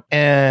point. Yep.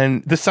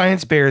 And the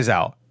science bears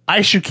out.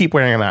 I should keep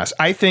wearing a mask.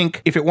 I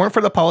think if it weren't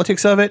for the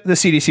politics of it, the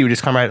CDC would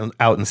just come right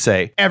out and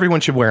say,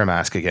 everyone should wear a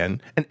mask again,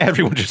 and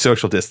everyone should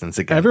social distance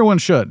again. Everyone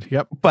should,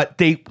 yep. But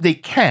they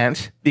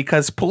can't,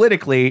 because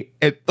politically,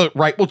 the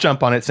right will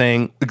jump on it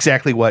saying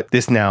exactly what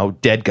this now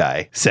dead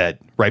guy said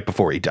right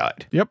before he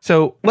died. Yep.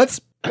 So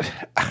let's...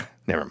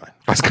 Never mind.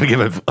 I was going to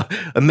give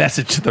a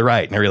message to the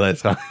right, and I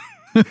realized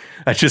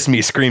that's just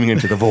me screaming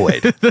into the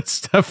void.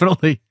 That's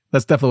definitely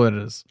That's definitely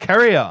what it is.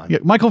 Carry on. Yeah,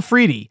 Michael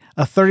Freedy,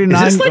 a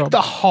 39-year-old. Is this like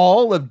the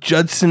Hall of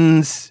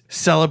Judsons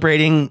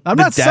celebrating I'm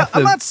the not death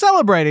I'm not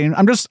celebrating.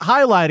 I'm just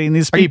highlighting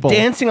these Are you people.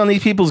 dancing on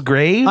these people's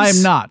graves? I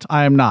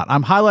am not.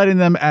 I'm highlighting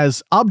them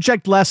as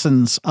object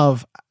lessons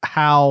of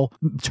how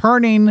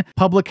turning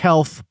public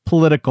health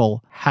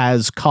political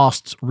has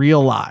cost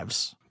real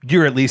lives.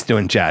 You're at least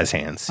doing jazz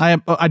hands.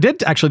 I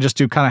did actually just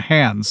do kind of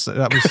hands.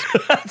 That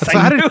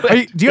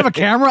was. Do you have a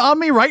camera on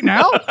me right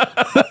now?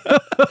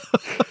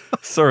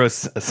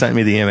 Soros sent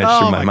me the image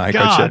through my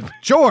microchip. God.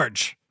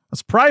 George,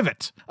 that's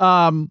private.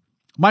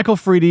 Michael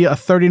Freedy, a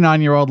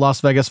 39-year-old Las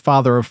Vegas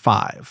father of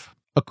 5.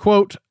 A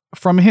quote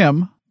from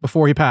him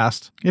before he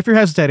passed: "If you're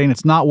hesitating,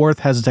 it's not worth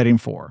hesitating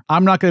for.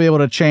 I'm not going to be able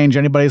to change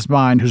anybody's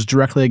mind who's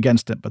directly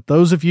against it. But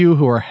those of you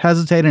who are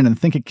hesitating and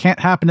think it can't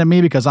happen to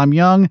me because I'm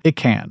young, it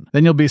can.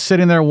 Then you'll be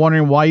sitting there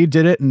wondering why you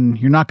did it, and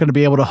you're not going to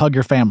be able to hug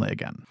your family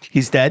again."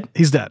 He's dead?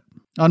 He's dead.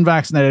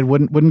 Unvaccinated,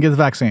 wouldn't get the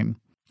vaccine.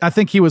 I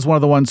think he was one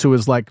of the ones who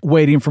was like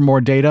waiting for more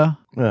data.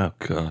 Oh,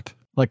 God.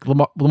 Like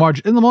Lamar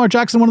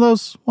Jackson, one of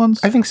those ones?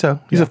 I think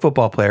so. He's a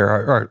football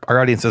player. Our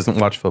audience doesn't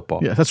watch football.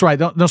 Yeah, that's right.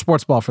 No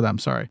sports ball for them.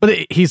 Sorry.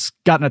 But he's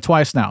gotten it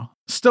twice now.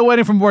 Still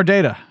waiting for more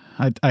data,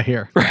 I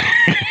hear.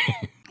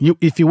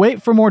 If you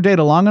wait for more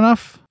data long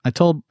enough, I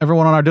told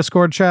everyone on our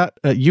Discord chat,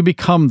 you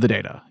become the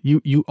data.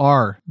 You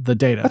are the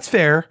data. That's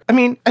fair. I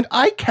mean, and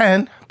I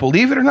can,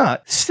 believe it or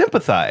not,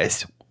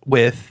 sympathize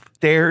with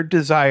their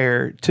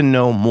desire to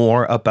know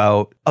more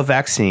about a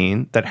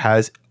vaccine that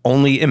has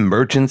only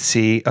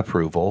emergency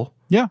approval.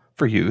 Yeah.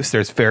 For use.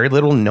 There's very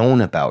little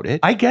known about it.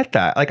 I get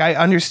that. Like, I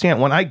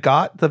understand. When I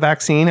got the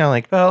vaccine, I'm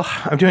like, well,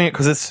 I'm doing it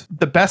because it's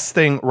the best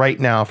thing right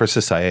now for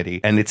society.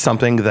 And it's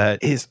something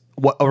that is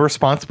what a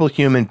responsible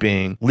human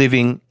being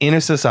living in a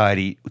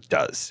society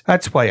does.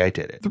 That's why I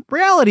did it. The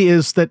reality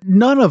is that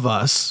none of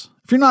us,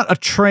 if you're not a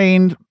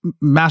trained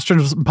master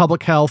in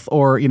public health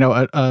or,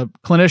 a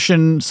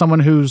clinician, someone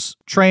who's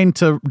trained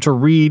to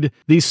read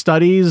these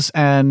studies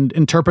and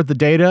interpret the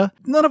data,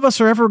 none of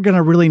us are ever going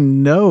to really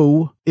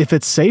know if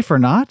it's safe or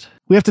not.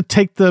 We have to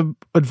take the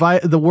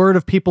word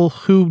of people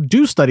who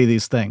do study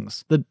these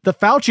things, the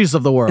Faucis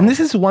of the world. And this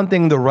is one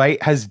thing the right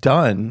has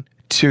done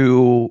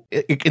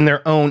in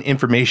their own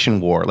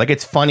information war. Like,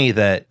 it's funny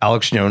that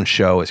Alex Jones'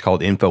 show is called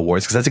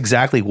InfoWars because that's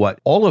exactly what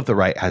all of the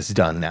right has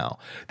done now.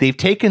 They've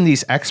taken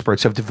these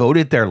experts, have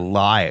devoted their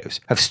lives,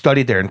 have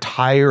studied their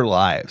entire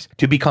lives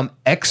to become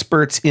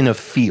experts in a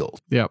field.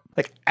 Yep.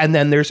 And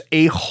then there's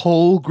a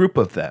whole group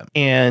of them,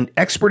 and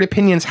expert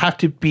opinions have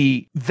to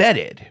be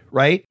vetted,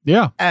 right?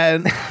 Yeah.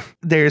 And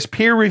there's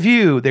peer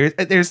review.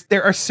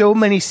 There are so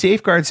many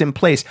safeguards in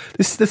place.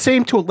 This is the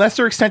same, to a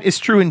lesser extent, is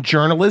true in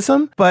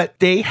journalism, but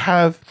they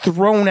have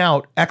thrown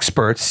out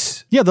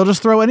experts. Yeah, they'll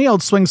just throw any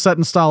old swing set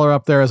installer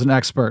up there as an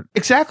expert.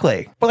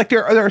 Exactly. But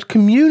there are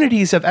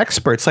communities of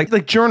experts,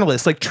 like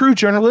journalists, like true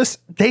journalists.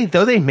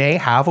 Though they may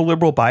have a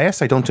liberal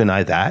bias, I don't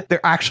deny that,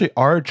 there actually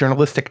are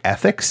journalistic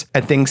ethics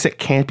and things that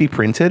can't be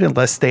printed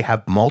unless they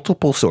have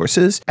multiple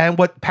sources. And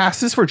what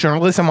passes for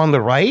journalism on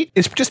the right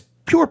is just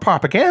pure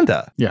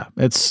propaganda. Yeah,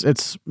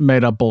 it's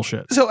made up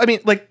bullshit. So, I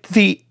mean, like,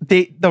 the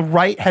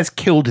right has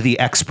killed the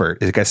expert,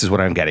 I guess is what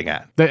I'm getting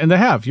at. They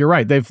have. You're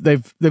right.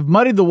 They've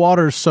muddied the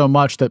waters so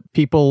much that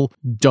people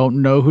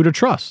don't know who to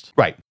trust.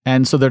 Right.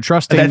 And so they're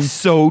trusting. And that's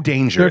so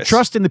dangerous. They're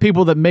trusting the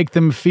people that make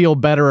them feel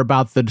better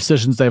about the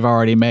decisions they've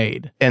already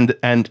made. And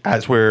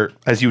as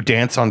you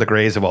dance on the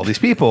graves of all these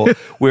people,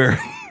 we're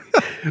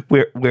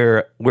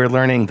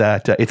learning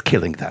that it's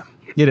killing them.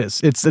 It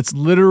is. It's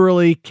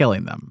literally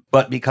killing them.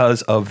 But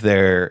because of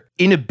their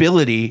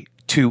inability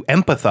to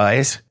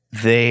empathize,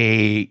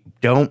 they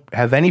don't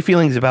have any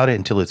feelings about it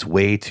until it's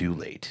way too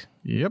late.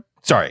 Yep.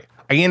 Sorry,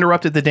 I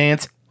interrupted the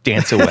dance.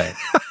 Dance away.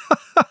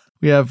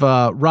 We have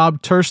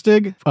Rob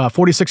Turstig,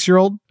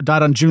 46-year-old,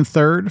 died on June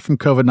 3rd from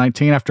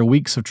COVID-19 after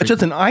weeks of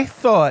treatment. Justin, I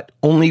thought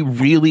only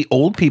really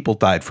old people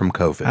died from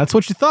COVID. That's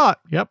what you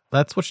thought. Yep,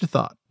 that's what you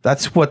thought.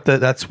 That's what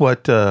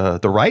the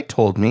right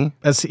told me.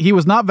 As he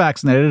was not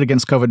vaccinated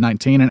against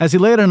COVID-19, and as he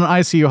laid in an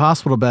ICU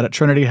hospital bed at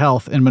Trinity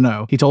Health in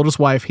Minot, he told his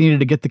wife he needed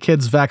to get the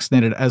kids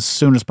vaccinated as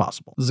soon as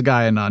possible. This is a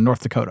guy in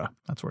North Dakota.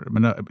 That's where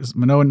Minot is.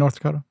 Minot in North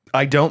Dakota?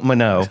 I don't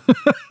know.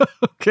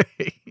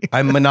 Okay.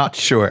 I'm not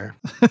sure.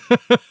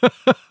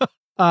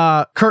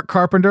 Kurt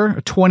Carpenter,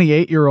 a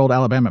 28-year-old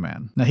Alabama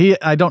man. Now,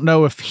 I don't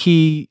know if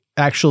he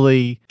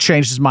actually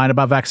changed his mind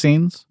about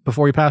vaccines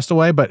before he passed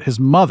away, but his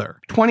mother...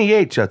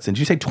 28, Judson. Did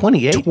you say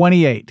 28?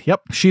 28.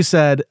 Yep. She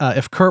said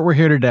if Kurt were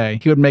here today,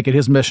 he would make it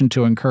his mission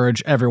to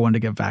encourage everyone to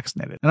get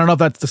vaccinated. I don't know if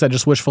that's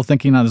just wishful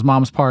thinking on his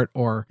mom's part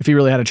or if he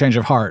really had a change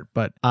of heart,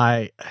 but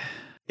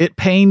it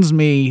pains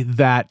me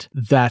that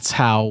that's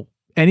how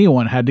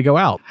anyone had to go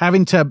out,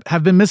 having to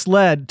have been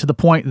misled to the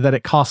point that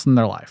it cost them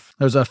their life.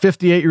 There's a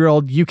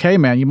 58-year-old UK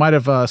man. You might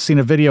have seen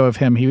a video of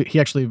him. He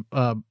actually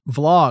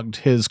vlogged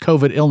his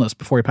COVID illness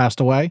before he passed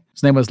away.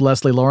 His name was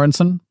Leslie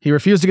Lawrenson. He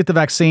refused to get the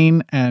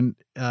vaccine, and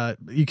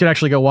you could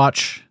actually go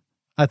watch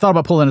I thought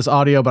about pulling his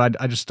audio, but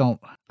I just don't.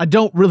 I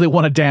don't really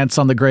want to dance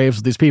on the graves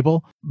of these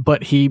people.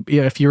 But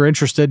if you're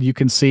interested, you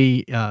can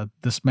see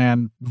this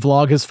man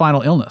vlog his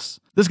final illness.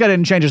 This guy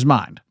didn't change his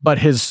mind, but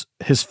his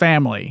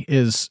family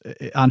is,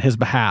 on his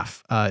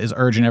behalf, is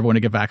urging everyone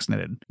to get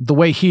vaccinated. The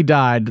way he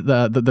died,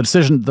 the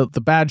decision,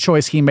 the bad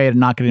choice he made in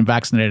not getting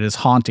vaccinated is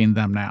haunting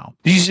them now.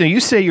 You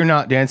say you're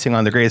not dancing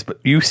on the graves, but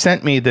you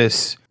sent me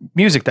this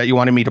music that you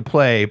wanted me to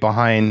play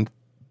behind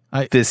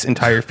this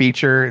entire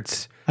feature.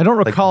 I don't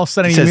recall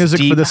sending you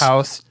music for this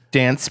house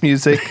dance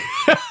music.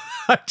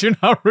 I do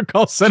not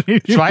recall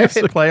sending you. Should I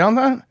hit play on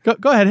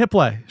that? Go ahead, hit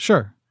play.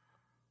 Sure.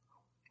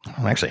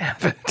 I actually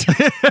haven't.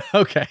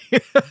 Okay.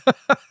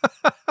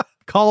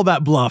 Call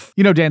that bluff.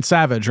 You know Dan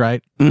Savage,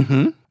 right?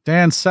 Mm-hmm.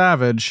 Dan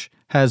Savage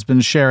has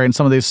been sharing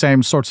some of these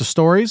same sorts of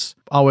stories,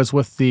 always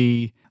with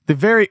the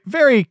very,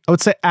 very, I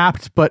would say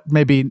apt, but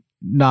maybe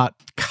not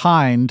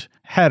kind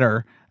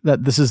header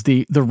that this is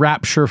the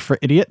rapture for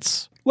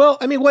idiots. Well,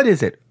 I mean, what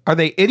is it? Are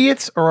they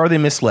idiots or are they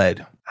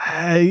misled?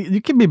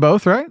 You can be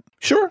both, right?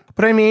 Sure.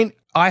 But I mean,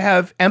 I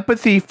have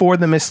empathy for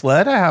the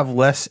misled. I have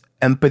less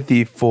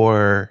empathy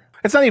for...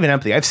 It's not even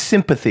empathy. I have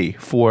sympathy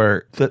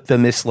for the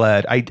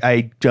misled.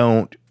 I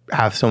don't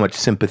have so much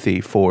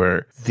sympathy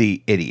for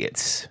the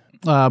idiots.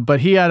 But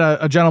he had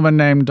a gentleman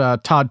named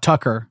Todd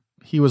Tucker.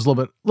 He was a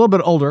little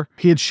bit older.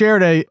 He had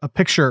shared a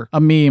picture,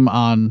 a meme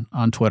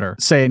on Twitter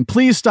saying,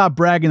 "Please stop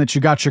bragging that you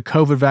got your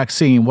COVID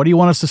vaccine. What do you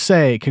want us to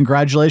say?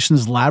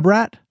 Congratulations, lab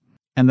rat?"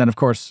 And then, of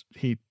course,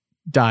 he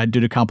died due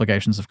to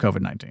complications of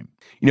COVID-19.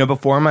 You know,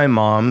 before my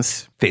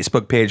mom's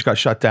Facebook page got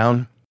shut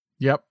down,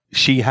 yep,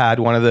 she had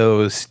one of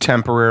those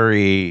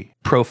temporary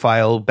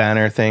profile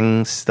banner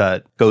things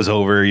that goes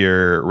over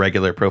your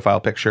regular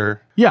profile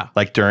picture. Yeah.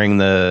 Like during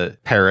the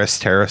Paris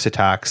terrorist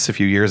attacks a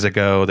few years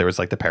ago, there was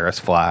like the Paris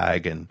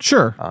flag. And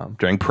sure.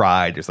 During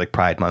Pride, there's like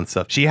Pride Month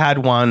stuff. She had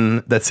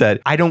one that said,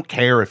 "I don't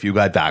care if you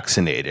got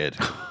vaccinated."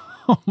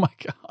 Oh my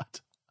God.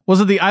 Was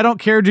it the "I don't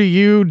care, do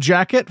you"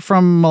 jacket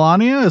from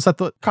Melania? Is that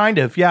the... Kind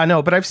of, yeah,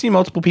 no, but I've seen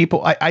multiple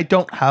people. I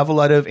don't have a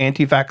lot of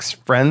anti-vax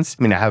friends.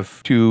 I mean, I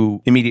have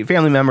 2 immediate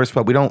family members,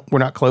 but we're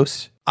not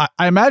close.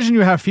 I imagine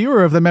you have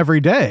fewer of them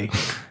every day.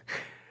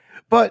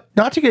 But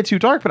not to get too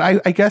dark, but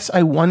I guess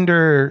I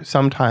wonder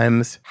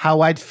sometimes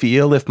how I'd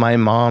feel if my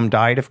mom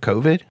died of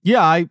COVID.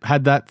 Yeah, I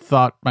had that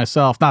thought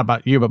myself, not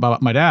about you, but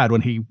about my dad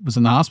when he was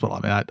in the hospital. I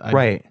mean,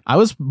 right. I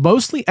was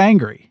mostly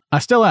angry. I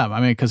still am. I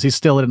mean, because he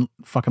still didn't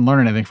fucking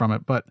learn anything from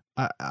it. But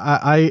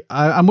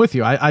I'm with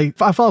you. I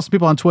follow some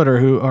people on Twitter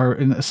who are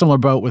in a similar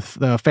boat with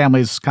the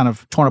families kind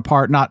of torn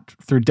apart, not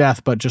through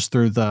death, but just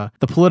through the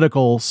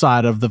political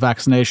side of the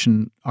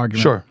vaccination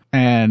argument. Sure.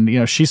 And, you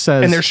know, she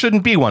says... And there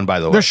shouldn't be one, by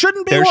the way. There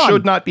shouldn't be one. There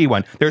should not be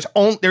one. There's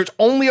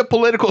only a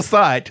political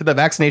side to the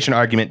vaccination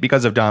argument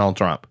because of Donald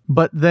Trump.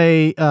 But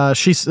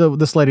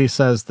this lady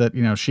says that,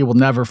 you know, she will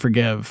never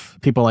forgive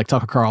people like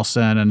Tucker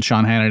Carlson and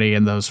Sean Hannity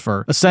and those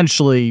for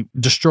essentially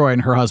destroying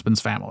her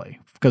husband's family,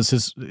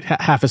 because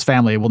half his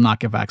family will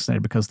not get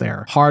vaccinated because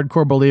they're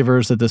hardcore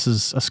believers that this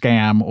is a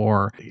scam,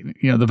 or,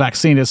 you know, the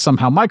vaccine is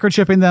somehow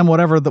microchipping them,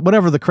 whatever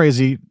the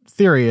crazy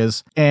theory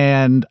is.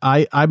 And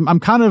I'm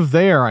kind of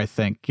there, I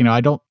think. You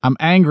know, I'm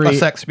angry.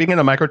 Speaking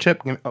of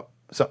microchip,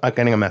 so I'm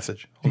getting a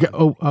message.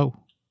 Oh.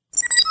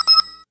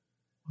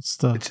 It's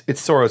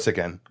Soros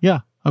again.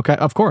 Yeah. Okay.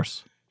 Of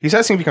course. He's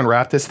asking if you can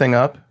wrap this thing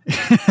up.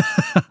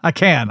 I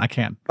can.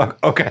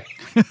 Okay.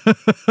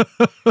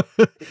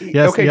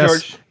 Yes. Okay, yes,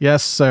 George.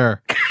 Yes,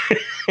 sir.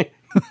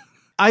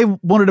 I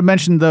wanted to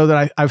mention, though,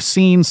 that I've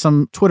seen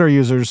some Twitter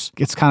users,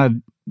 it's kind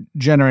of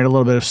generate a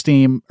little bit of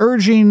steam,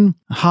 urging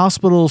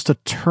hospitals to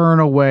turn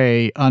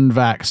away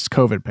unvaxxed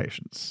COVID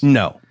patients.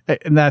 No.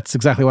 And that's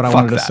exactly what I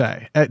wanted to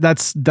say.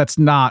 That's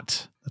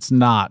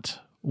not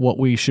what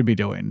we should be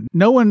doing.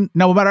 No one,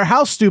 no matter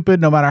how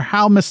stupid, no matter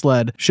how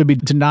misled, should be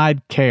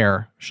denied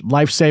care,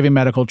 life-saving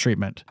medical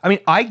treatment. I mean,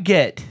 I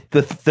get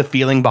the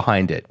feeling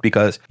behind it,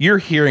 because you're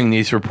hearing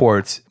these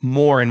reports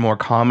more and more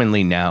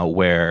commonly now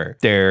where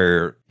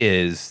there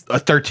is a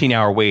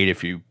 13-hour wait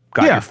if you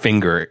got your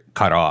finger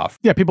cut off.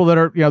 Yeah, people that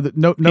are, you know,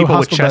 no people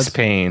with chest beds.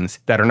 pains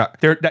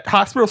that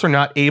hospitals are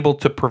not able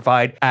to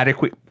provide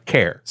adequate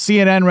care.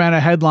 CNN ran a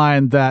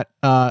headline that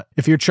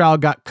if your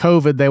child got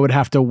COVID, they would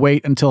have to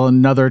wait until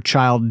another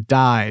child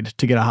died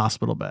to get a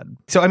hospital bed.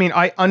 So, I mean,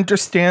 I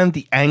understand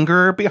the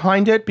anger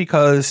behind it,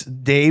 because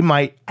they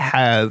might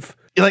have...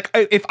 Like,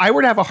 if I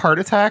were to have a heart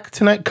attack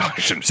tonight, God, I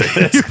shouldn't say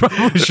this. You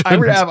probably shouldn't. If I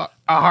were to have a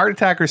heart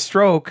attack or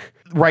stroke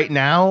right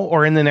now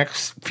or in the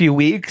next few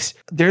weeks,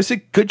 there's a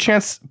good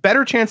chance,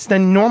 better chance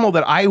than normal,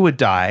 that I would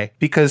die,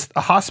 because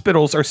the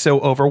hospitals are so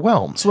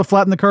overwhelmed. So what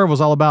Flatten the Curve was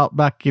all about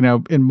back, you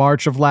know, in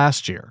March of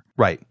last year.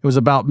 Right. It was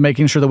about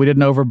making sure that we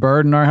didn't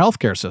overburden our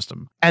healthcare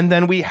system. And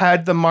then we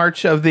had the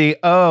march of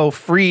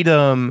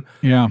freedom.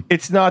 Yeah.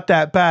 It's not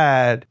that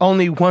bad.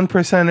 Only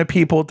 1% of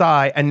people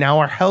die. And now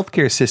our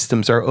healthcare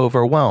systems are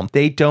overwhelmed.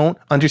 They don't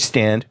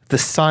understand the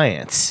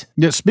science.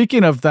 Yeah.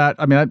 Speaking of that,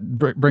 I mean,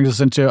 that brings us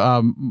into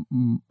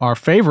our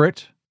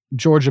favorite,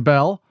 Georgia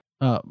Bell,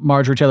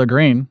 Marjorie Taylor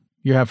Greene.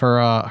 You have her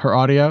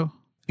audio.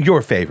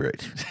 Your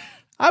favorite.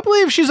 I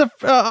believe she's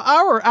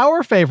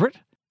our favorite.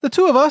 The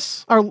two of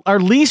us, our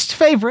least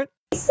favorite.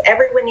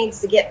 Everyone needs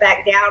to get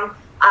back down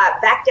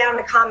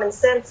to common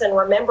sense and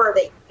remember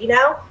that,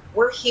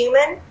 we're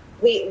human.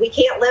 We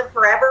can't live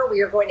forever.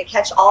 We are going to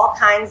catch all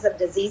kinds of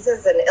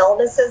diseases and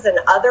illnesses and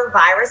other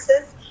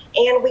viruses,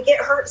 and we get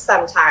hurt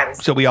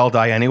sometimes. So we all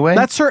die anyway?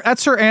 That's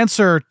her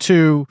answer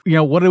to,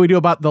 what do we do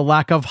about the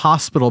lack of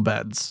hospital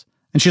beds?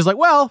 And she's like,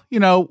 well,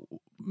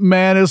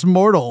 man is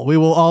mortal. We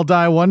will all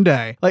die one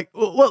day. Like,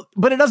 well,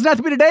 but it doesn't have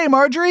to be today,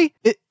 Marjorie.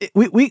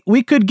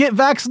 We could get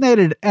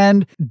vaccinated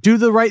and do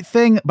the right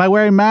thing by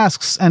wearing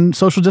masks and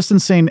social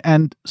distancing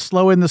and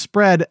slowing the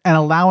spread and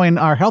allowing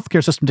our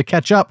healthcare system to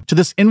catch up to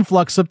this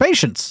influx of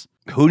patients.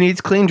 Who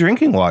needs clean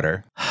drinking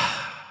water?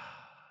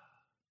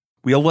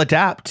 We'll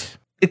adapt.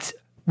 It's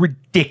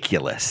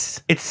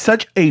ridiculous. It's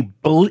such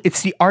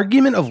it's the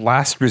argument of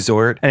last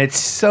resort, and it's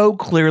so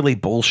clearly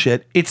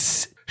bullshit.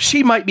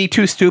 She might be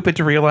too stupid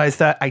to realize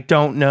that. I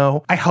don't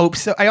know. I hope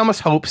so. I almost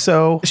hope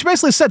so. She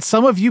basically said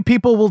some of you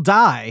people will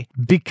die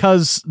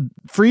because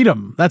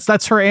freedom. That's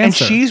her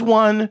answer. And she's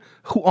one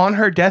who on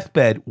her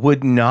deathbed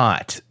would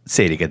not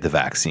say to get the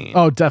vaccine.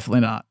 Oh,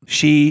 definitely not.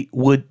 She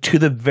would to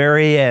the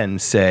very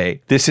end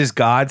say, this is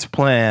God's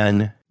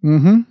plan.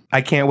 Mm-hmm. I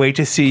can't wait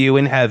to see you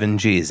in heaven,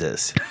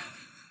 Jesus.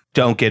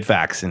 Don't get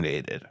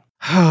vaccinated.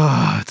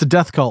 It's a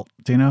death cult,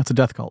 Dino. It's a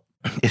death cult.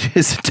 It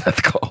is a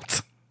death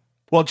cult.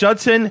 Well,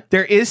 Judson,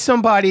 there is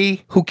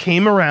somebody who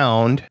came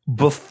around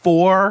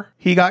before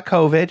he got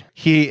COVID.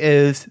 He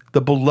is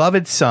the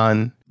beloved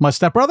son. My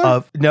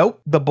stepbrother?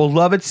 The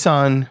beloved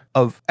son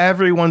of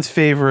everyone's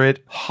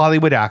favorite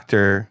Hollywood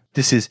actor.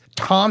 This is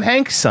Tom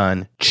Hanks'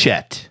 son,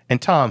 Chet.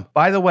 And Tom,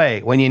 by the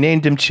way, when you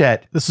named him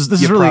Chet, this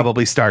is you really,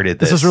 probably started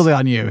this. This is really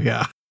on you,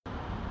 yeah.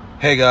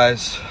 Hey,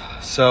 guys.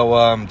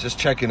 So, just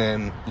checking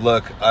in.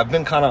 Look, I've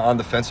been kind of on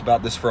the fence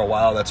about this for a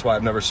while. That's why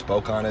I've never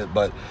spoke on it,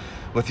 but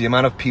with the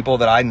amount of people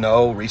that I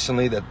know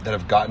recently that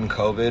have gotten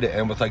COVID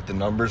and with the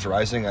numbers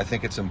rising, I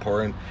think it's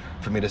important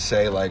for me to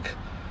say,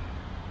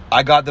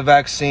 I got the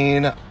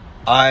vaccine.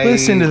 I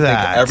listen to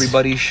that. Think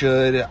everybody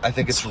should. I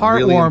think it's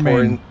really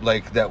important,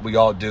 that we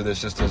all do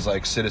this just as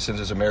citizens,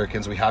 as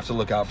Americans. We have to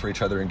look out for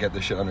each other and get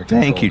this shit under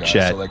control. Thank you, guys.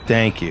 Chet. So,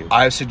 thank you.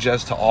 I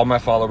suggest to all my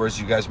followers,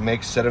 you guys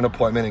set an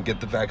appointment and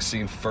get the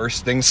vaccine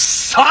first thing.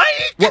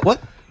 Psych!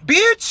 What?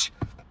 Bitch!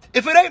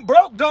 If it ain't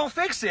broke, don't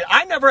fix it.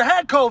 I never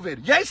had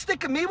COVID. You ain't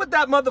sticking me with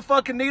that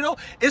motherfucking needle.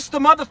 It's the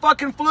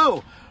motherfucking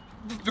flu.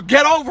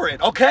 Get over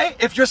it, okay?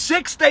 If you're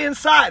sick, stay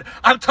inside.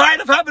 I'm tired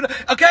of having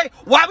okay?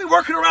 Why are we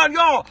working around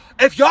y'all?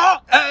 If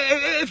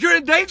you're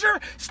in danger,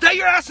 stay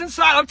your ass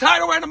inside. I'm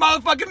tired of wearing a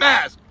motherfucking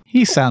mask.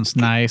 He sounds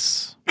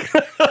nice.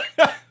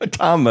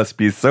 Tom must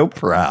be so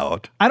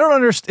proud. I don't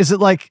understand. Is it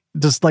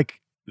does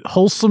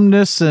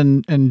wholesomeness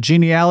and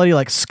geniality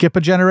skip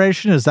a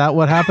generation? Is that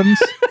what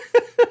happens?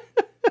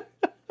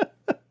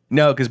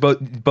 No, because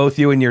both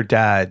you and your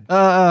dad.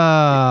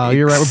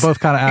 You're right. We're both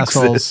kind of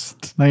assholes.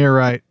 No, you're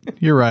right.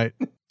 You're right.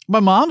 My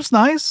mom's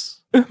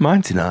nice.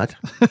 Mine's not.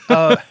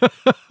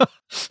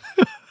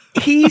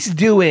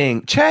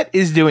 Chet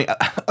is doing,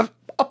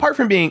 apart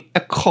from being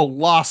a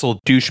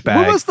colossal douchebag.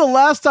 When was the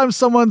last time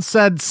someone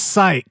said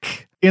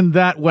psych in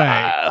that way?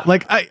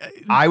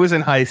 I was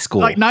in high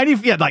school.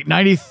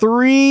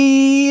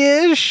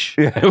 93-ish.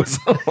 Yeah, it was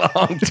a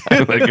long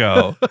time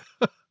ago.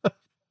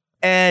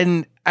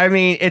 And I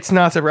mean, it's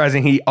not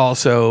surprising he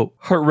also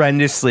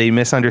horrendously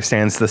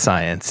misunderstands the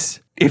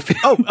science. If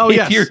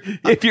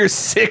you're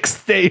sick,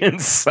 stay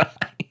inside.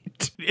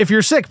 If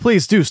you're sick,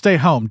 please do stay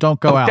home.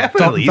 Don't go out.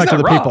 Definitely. Don't infect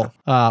other people.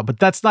 But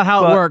that's not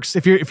how it works.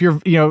 If you're,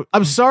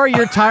 I'm sorry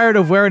you're tired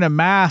of wearing a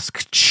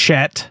mask,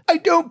 Chet. I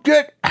don't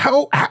get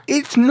how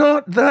it's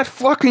not that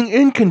fucking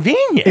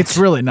inconvenient. It's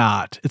really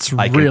not.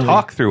 I can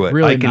talk through it.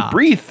 Really I can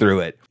breathe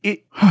through it.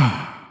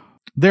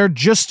 They're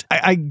just,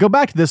 I go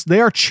back to this.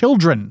 They are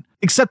children,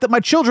 except that my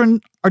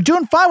children are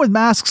doing fine with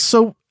masks.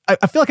 So I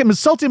feel like I'm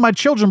insulting my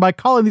children by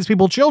calling these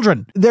people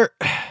children. They're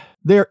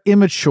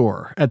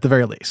immature at the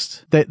very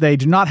least. They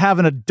do not have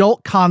an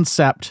adult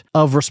concept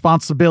of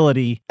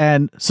responsibility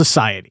and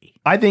society.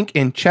 I think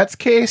in Chet's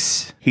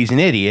case, he's an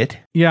idiot.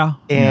 Yeah.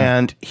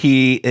 And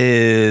he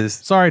is...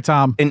 Sorry,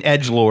 Tom. An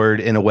edgelord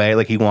in a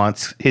way. He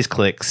wants his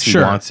clicks. He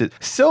sure. wants it.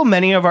 So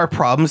many of our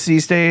problems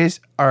these days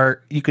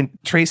you can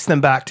trace them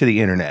back to the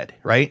internet,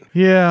 right?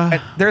 Yeah.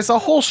 And there's a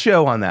whole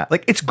show on that.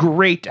 It's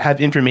great to have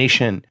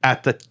information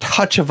at the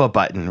touch of a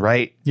button,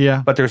 right?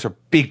 Yeah. But there's a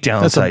big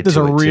downside There's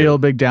to a it, real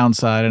too. big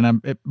downside.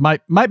 And it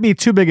might be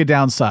too big a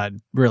downside,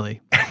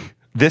 really.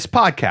 This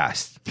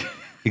podcast...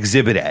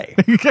 Exhibit A.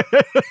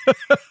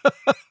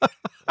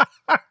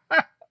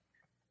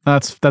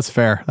 That's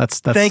fair. That's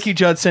Thank you,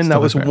 Judson.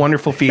 That was a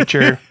wonderful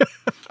feature.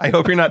 I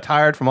hope you're not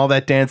tired from all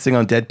that dancing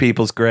on dead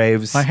people's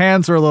graves. My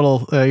hands are a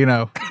little,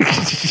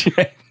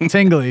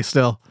 tingly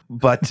still.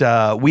 But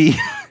we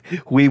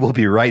will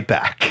be right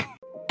back.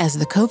 As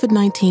the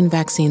COVID-19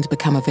 vaccines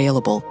become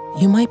available,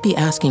 you might be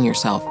asking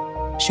yourself,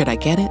 should I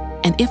get it?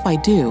 And if I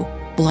do,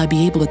 will I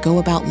be able to go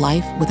about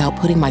life without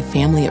putting my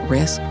family at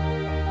risk?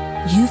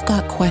 You've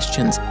got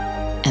questions,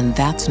 and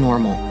that's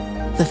normal.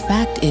 The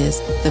fact is,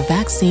 the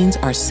vaccines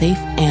are safe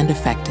and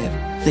effective.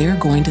 They're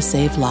going to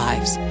save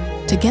lives.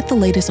 To get the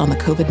latest on the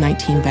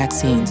COVID-19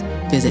 vaccines,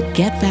 visit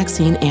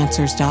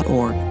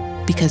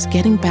getvaccineanswers.org. Because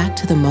getting back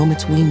to the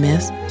moments we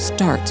miss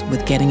starts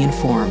with getting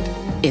informed.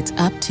 It's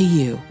up to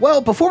you. Well,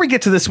 before we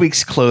get to this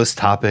week's closed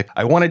topic,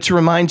 I wanted to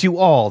remind you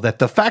all that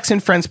the Facts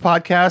and Friends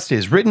podcast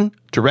is written,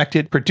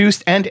 directed,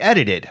 produced, and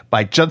edited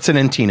by Judson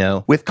and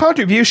Tino, with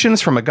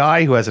contributions from a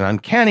guy who has an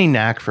uncanny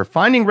knack for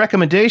finding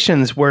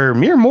recommendations where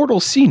mere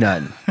mortals see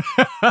none.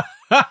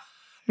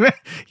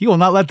 You will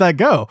not let that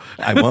go.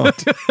 I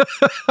won't.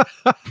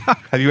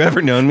 Have you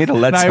ever known me to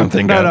let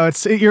something go? No,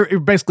 you're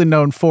basically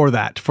known for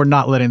that, for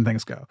not letting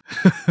things go.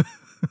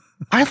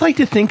 I like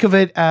to think of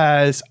it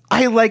as,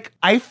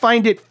 I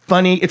find it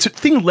funny. It's a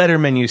thing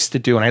Letterman used to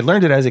do, and I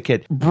learned it as a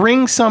kid.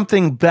 Bring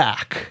something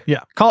back.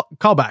 Yeah,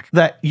 call back.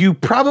 That you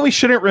probably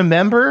shouldn't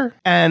remember,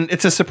 and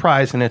it's a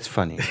surprise, and it's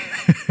funny.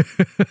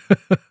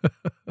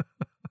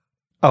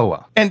 Oh,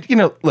 well. And,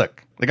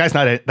 look, the guy's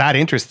not that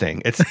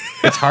interesting.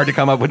 It's hard to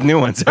come up with new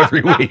ones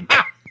every week.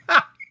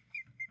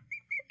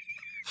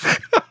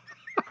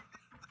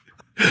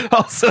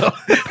 Also,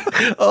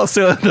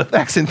 the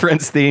Facts and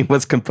Friends theme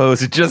was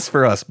composed just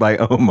for us by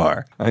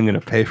Omar. I'm going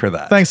to pay for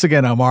that. Thanks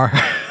again, Omar.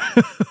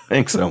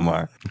 Thanks,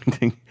 Omar.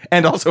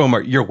 And also,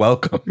 Omar, you're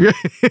welcome.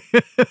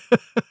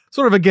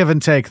 Sort of a give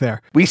and take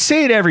there. We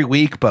say it every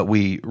week, but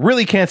we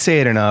really can't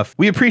say it enough.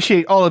 We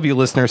appreciate all of you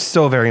listeners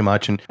so very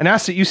much and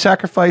ask that you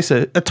sacrifice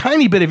a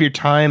tiny bit of your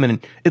time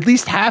and at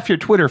least half your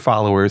Twitter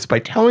followers by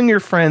telling your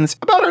friends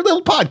about our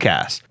little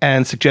podcast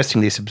and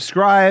suggesting they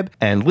subscribe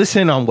and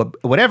listen on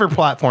whatever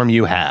platform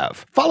you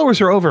have. Followers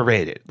are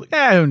overrated.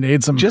 Yeah, who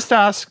needs them? Just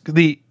ask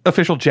the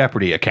official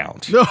Jeopardy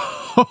account.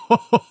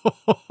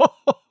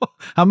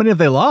 How many have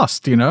they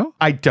lost? Do you know?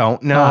 I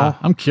don't know.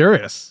 I'm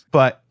curious.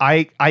 But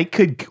I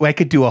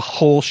could do a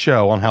whole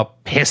show on how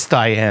pissed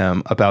I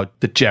am about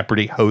the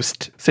Jeopardy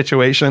host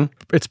situation.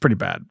 It's pretty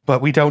bad.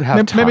 But we don't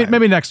have time.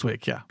 Maybe next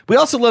week, yeah. We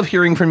also love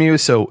hearing from you,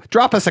 so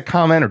drop us a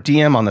comment or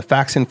DM on the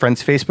Facts and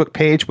Friends Facebook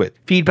page with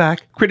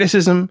feedback,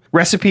 criticism,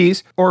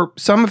 recipes, or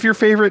some of your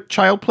favorite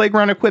child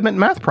playground equipment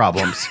math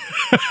problems.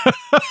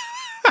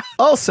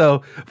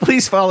 Also,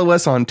 please follow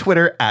us on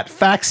Twitter at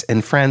Facts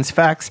and Friends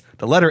Facts,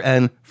 the letter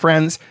N,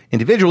 Friends.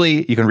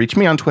 Individually, you can reach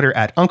me on Twitter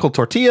at Uncle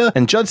Tortilla,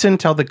 and Judson,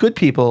 tell the good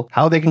people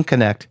how they can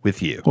connect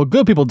with you. Well,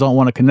 good people don't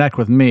want to connect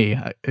with me,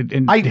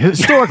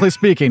 historically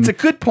speaking. It's a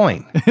good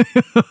point.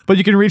 But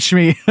you can reach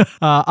me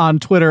on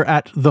Twitter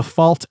at The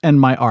Fault and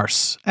My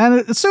Arse.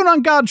 And soon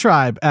on God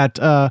Tribe at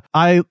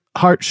I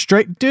Heart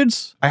Straight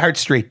Dudes. I Heart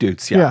Straight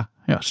Dudes, yeah.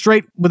 Yeah,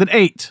 straight with an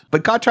 8.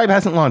 But God Tribe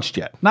hasn't launched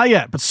yet. Not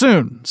yet, but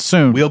soon.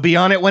 We'll be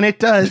on it when it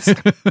does.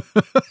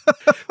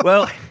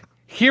 Well,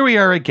 here we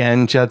are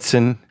again,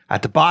 Judson,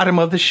 at the bottom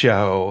of the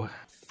show.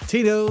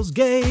 Tito's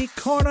Gay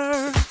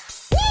Corner.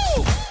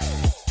 Woo!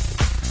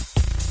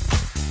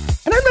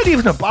 And I'm not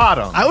even a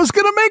bottom. I was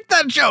going to make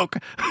that joke.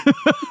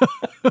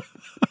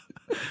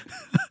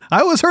 I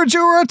always heard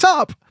you were a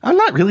top. I'm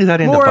not really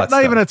that into butt not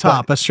stuff, even a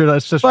top. That's true.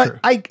 That's just true.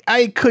 But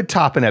I could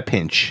top in a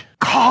pinch.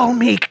 Call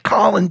me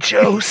Colin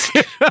Jost.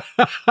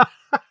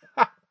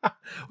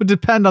 Would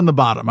depend on the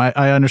bottom. I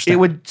understand. It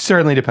would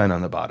certainly depend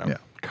on the bottom. Yeah.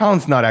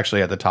 Colin's not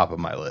actually at the top of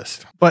my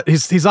list. But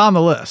he's on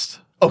the list.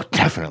 Oh,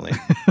 definitely.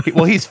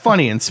 Well, he's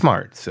funny and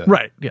smart. So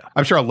right, yeah.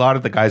 I'm sure a lot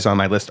of the guys on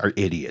my list are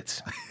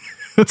idiots.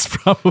 That's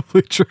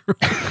probably true.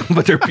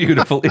 But they're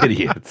beautiful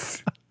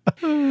idiots.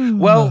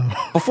 Well,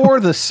 before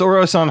the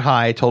Soros on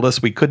high told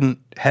us we couldn't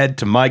head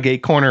to My Gay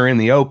Corner in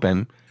the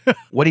open,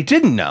 what he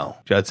didn't know,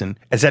 Judson,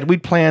 is that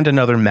we'd planned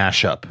another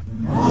mashup.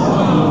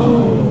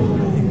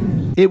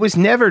 It was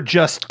never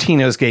just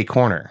Tino's Gay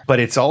Corner, but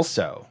it's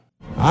also...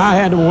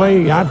 I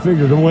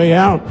figured a way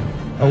out,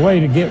 a way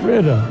to get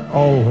rid of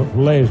all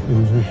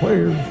lesbians and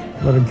queers,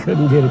 but I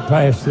couldn't get it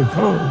past the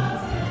cons.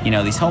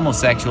 These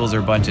homosexuals are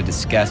a bunch of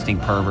disgusting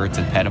perverts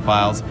and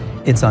pedophiles.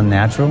 It's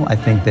unnatural. I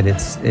think that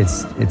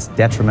it's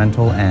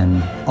detrimental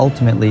and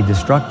ultimately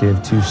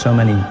destructive to so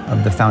many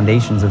of the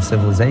foundations of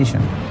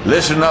civilization.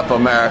 Listen up,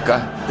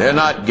 America. They're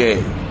not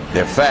gay.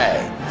 They're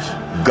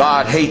fags.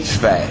 God hates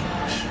fags.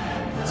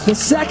 The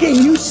second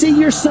you see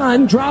your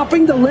son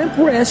dropping the limp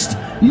wrist,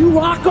 you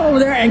walk over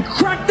there and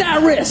crack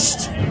that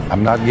wrist.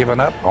 I'm not giving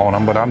up on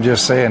them, but I'm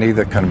just saying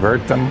either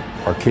convert them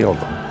or kill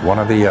them, one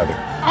or the other.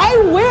 I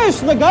wish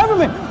the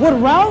government would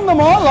round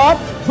them all up,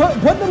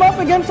 put them up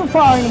against a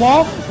firing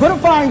wall, put a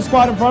firing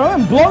squad in front of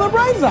them, and blow their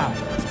brains out.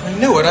 I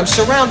knew it. I'm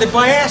surrounded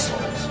by assholes.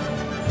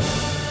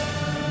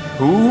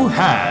 Who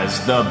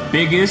has the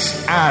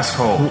biggest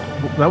asshole?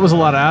 That was a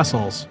lot of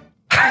assholes.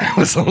 That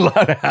was a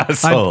lot of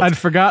assholes. I'd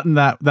forgotten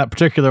that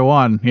particular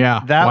one.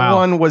 Yeah. That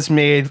one was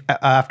made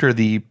after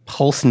the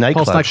Pulse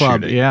nightclub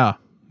shooting. Yeah.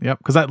 Yep,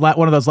 because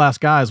one of those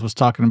last guys was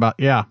talking about,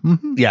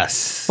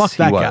 Yes. Fuck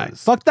that guy.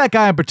 Fuck that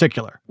guy in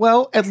particular.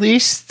 Well, at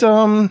least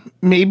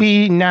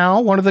maybe now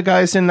one of the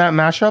guys in that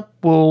mashup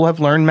will have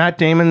learned Matt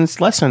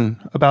Damon's lesson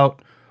about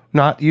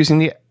not using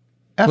the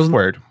F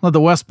word. Well,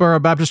 the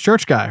Westboro Baptist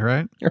Church guy,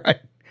 right?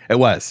 Right. It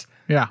was.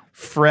 Yeah.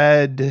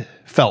 Fred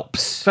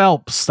Phelps.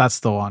 Phelps,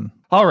 that's the one.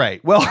 All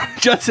right. Well,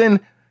 Judson,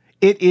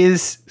 it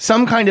is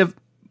some kind of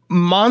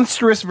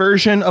monstrous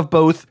version of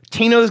both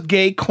Tino's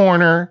gay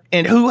corner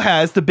and who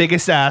has the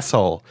biggest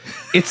asshole.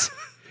 It's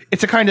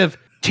a kind of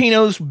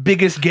Tino's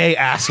biggest gay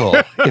asshole,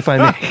 if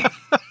I may.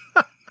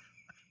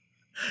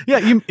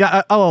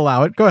 Yeah, I'll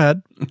allow it. Go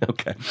ahead.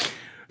 Okay.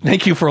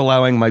 Thank you for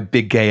allowing my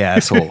big gay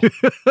asshole.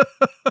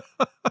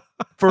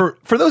 For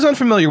those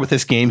unfamiliar with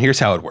this game, here's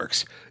how it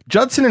works.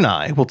 Judson and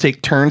I will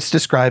take turns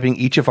describing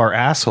each of our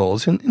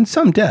assholes in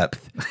some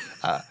depth.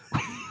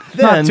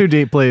 Not too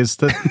deep, please.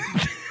 The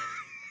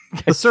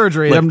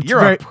surgery. Look,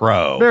 you're a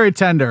pro. Very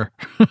tender.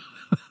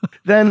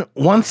 Then,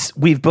 once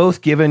we've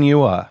both given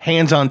you a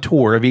hands-on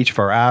tour of each of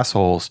our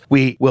assholes,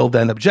 we will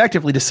then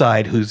objectively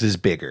decide whose is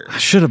bigger. I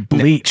should have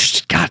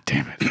bleached. God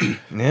damn it.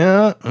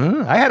 Yeah,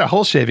 I had a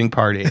whole shaving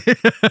party.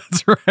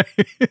 That's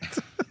right.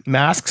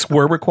 Masks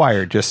were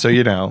required, just so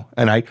you know.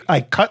 And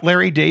I cut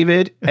Larry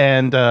David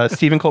and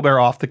Stephen Colbert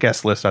off the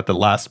guest list at the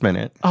last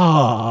minute.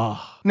 Oh.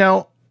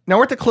 Now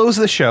we're at the close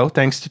of the show,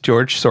 thanks to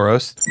George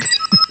Soros.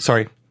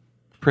 Sorry.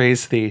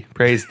 Praise thee.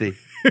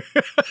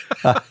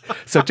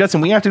 So Judson,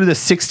 we have to do the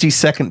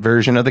 60-second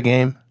version of the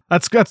game.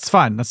 That's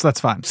fine. That's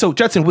fine. So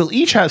Judson, we'll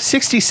each have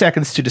 60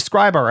 seconds to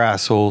describe our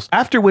assholes,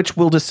 after which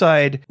we'll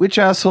decide which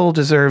asshole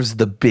deserves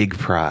the big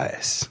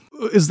prize.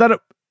 Is that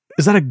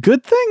a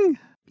good thing?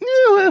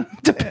 Yeah,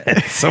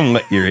 depends on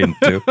what you're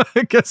into.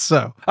 I guess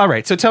so. All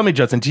right, so tell me,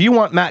 Judson, do you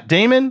want Matt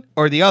Damon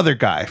or the other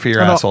guy for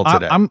your asshole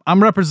today?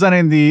 I'm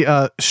representing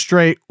the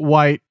straight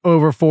white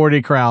over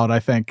 40 crowd. I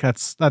think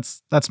that's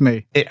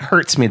me. It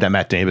hurts me that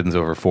Matt Damon's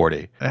over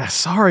 40.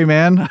 Sorry,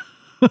 man.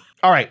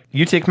 All right,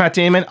 you take Matt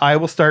Damon. I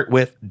will start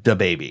with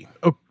DaBaby.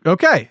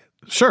 Okay,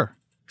 sure.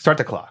 Start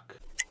the clock.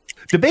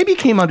 DaBaby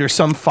came under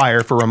some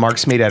fire for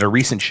remarks made at a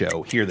recent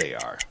show. Here they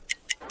are.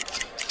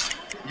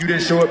 You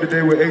didn't show up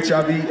today with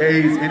HIV,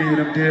 AIDS, any of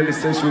them deadly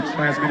sexually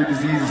transmitted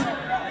diseases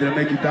that'll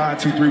make you die in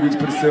 2-3 weeks.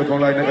 Put a cell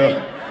phone light in the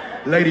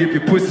air. Lady, if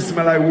your pussy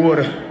smell like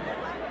water,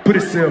 put a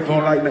cell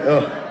phone light in the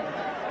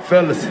air.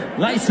 Fellas.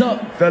 Lights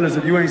up. Fellas,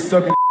 if you ain't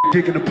sucking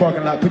dick in the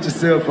parking lot, put your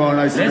cell phone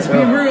lights in the air.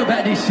 Let's be real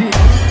about this shit.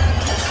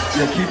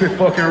 Yeah, keep it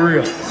fucking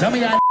real. Some of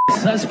y'all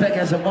suspect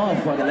as a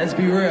motherfucker. Let's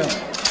be real.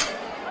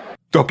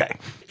 Okay.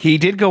 He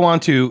did go on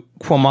to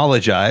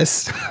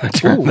quomologize, a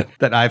term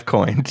that I've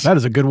coined. That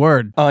is a good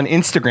word. On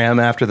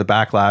Instagram after the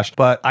backlash,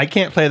 but I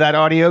can't play that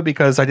audio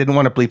because I didn't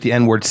want to bleep the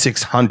N-word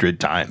 600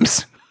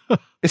 times.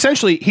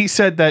 Essentially, he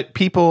said that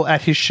people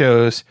at his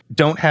shows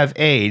don't have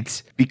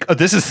AIDS.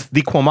 This is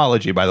the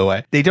quomology, by the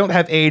way. They don't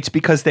have AIDS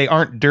because they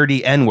aren't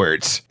dirty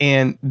N-words.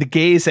 And the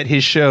gays at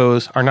his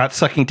shows are not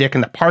sucking dick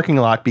in the parking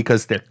lot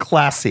because they're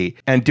classy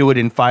and do it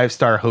in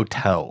 5-star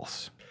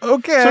hotels.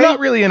 Okay. So not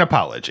really an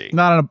apology.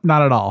 Not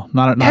at all.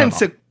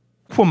 Hence a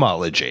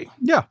quomology.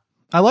 Yeah,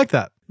 I like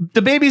that.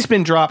 DaBaby's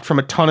been dropped from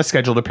a ton of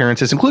scheduled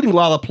appearances, including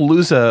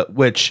Lollapalooza,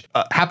 which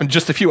happened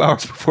just a few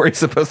hours before he's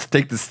supposed to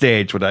take the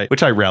stage,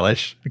 which I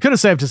relish. It could have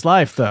saved his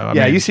life, though. I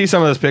mean, you see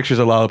some of those pictures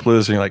of Lollapalooza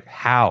and you're like,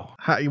 how?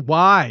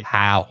 Why?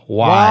 How?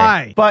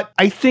 Why? But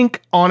I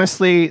think,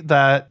 honestly,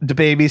 that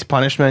DaBaby's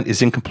punishment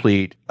is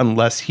incomplete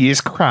unless he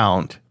is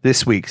crowned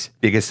this week's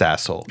biggest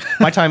asshole.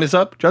 My time is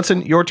up.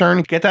 Judson, your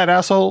turn. Get that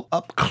asshole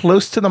up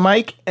close to the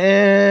mic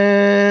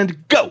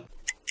and go.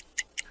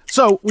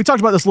 So we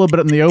talked about this a little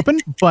bit in the open,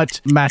 but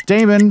Matt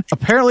Damon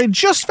apparently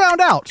just found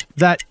out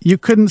that you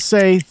couldn't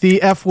say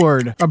the F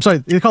word. I'm sorry,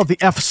 they call it the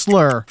F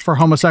slur for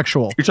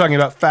homosexual. You're talking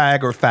about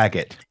fag or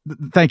faggot.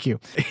 Thank you.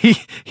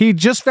 He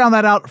just found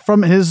that out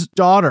from his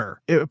daughter.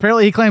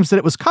 Apparently he claims that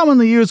it was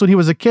commonly used when he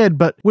was a kid,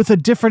 but with a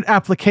different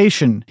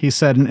application, he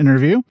said in an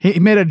interview. He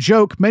made a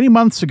joke many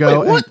months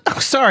ago. Wait,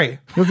 what? Sorry.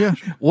 Okay.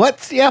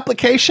 What's the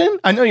application?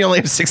 I know you only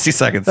have 60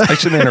 seconds. I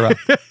shouldn't interrupt.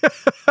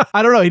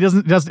 I don't know. He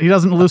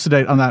doesn't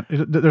elucidate on that.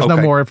 There's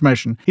no more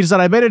information. He said,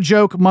 I made a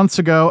joke months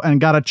ago and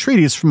got a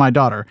treatise from my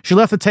daughter. She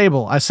left the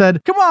table. I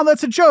said, come on,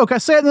 that's a joke. I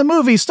say it in the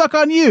movie, Stuck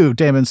on You,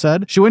 Damon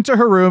said. She went to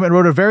her room and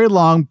wrote a very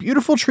long,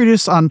 beautiful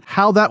treatise on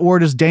how that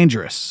word is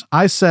dangerous.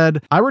 I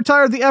said, I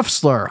retired the F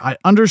slur. I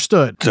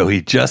understood. So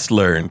he just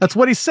learned. That's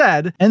what he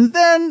said. And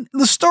then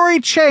the story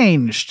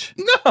changed.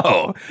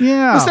 No.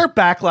 Yeah. Was there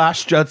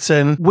backlash,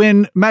 Judson?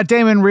 When Matt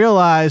Damon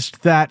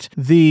realized that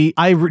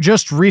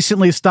just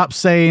recently stopped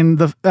saying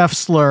the F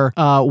slur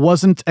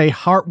wasn't a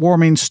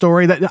heartwarming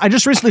story, that I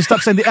just recently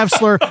stopped saying the F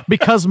slur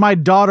because my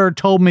daughter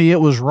told me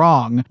it was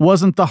wrong,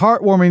 wasn't the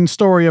heartwarming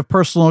story of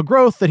personal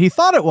growth that he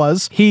thought it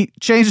was. He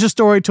changed the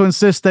story to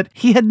insist that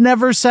he had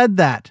never said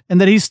that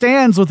and that he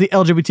stands with the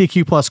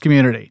LGBTQ plus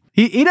community.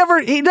 He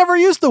never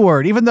used the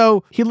word, even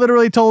though he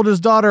literally told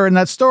his daughter in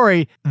that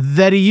story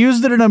that he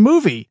used it in a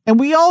movie. And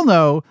we all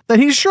know that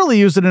he's surely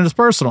used it in his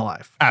personal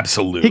life.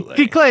 Absolutely.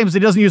 He claims he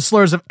doesn't use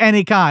slurs of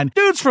any kind.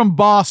 Dude's from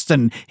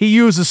Boston. He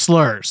uses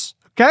slurs.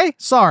 Okay?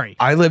 Sorry.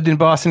 I lived in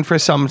Boston for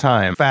some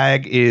time.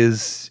 Fag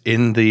is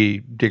in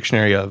the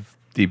dictionary of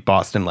the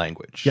Boston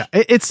language. Yeah,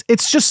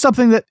 it's just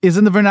something that is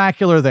in the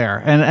vernacular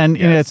there. And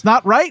yes. It's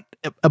not right.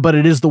 but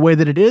it is the way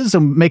that it is,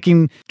 and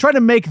trying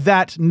to make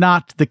that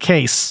not the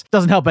case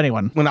doesn't help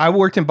anyone. When I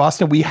worked in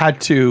Boston, we had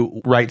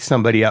to write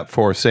somebody up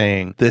for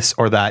saying this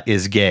or that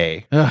is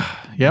gay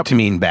to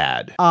mean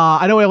bad.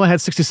 I know we only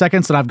had 60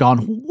 seconds, and I've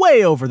gone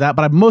way over that,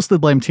 but I mostly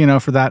blame Tino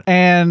for that.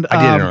 And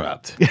I did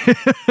interrupt.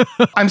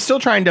 I'm still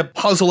trying to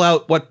puzzle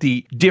out what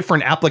the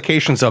different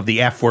applications of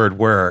the F word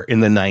were in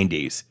the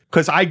 90s.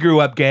 Because I grew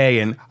up gay,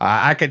 and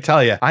I could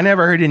tell you, I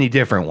never heard any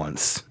different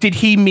ones. Did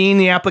he mean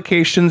the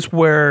applications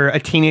where a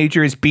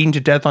teenager is beaten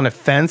to death on a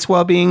fence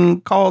while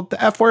being called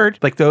the F word?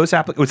 Like those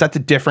was that the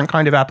different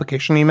kind of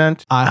application he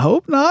meant? I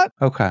hope not.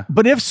 Okay.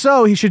 But if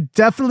so, he should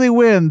definitely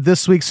win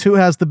this week's Who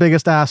Has the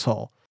Biggest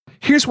Asshole.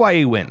 Here's why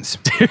he wins.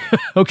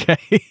 Okay.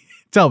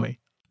 Tell me.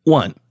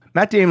 1,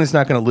 Matt Damon's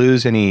not going to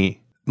lose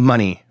any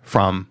money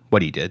from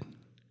what he did.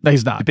 No,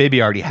 he's not. The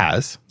baby already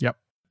has. Yep.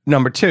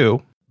 Number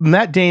 2,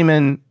 Matt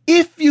Damon,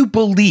 if you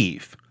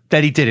believe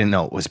that he didn't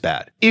know it was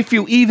bad, if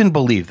you even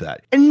believe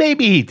that, and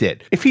maybe he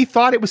did, if he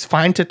thought it was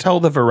fine to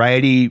tell the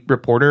Variety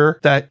reporter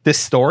that this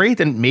story,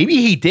 then maybe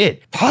he did.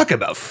 Talk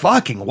about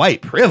fucking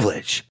white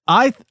privilege.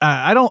 I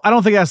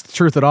don't think that's the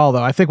truth at all,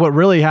 though. I think what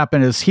really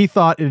happened is he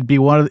thought it'd be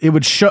it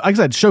would show, like I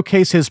said,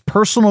 showcase his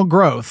personal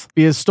growth,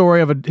 be his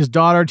story of his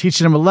daughter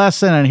teaching him a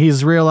lesson, and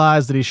he's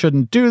realized that he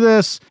shouldn't do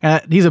this,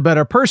 and he's a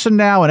better person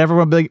now, and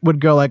everyone would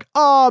go like,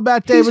 "Oh,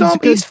 Matt Damon's a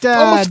good dad."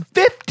 Almost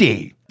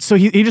 50. So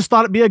he just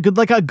thought it'd be a good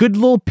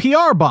little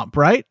PR bump,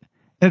 right?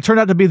 And it turned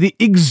out to be the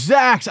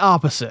exact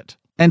opposite.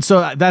 And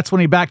so that's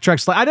when he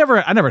backtracks. Like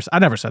I never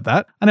said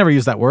that. I never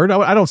used that word.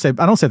 I don't say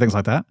things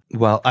like that.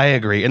 Well, I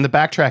agree. And the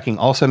backtracking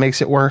also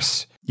makes it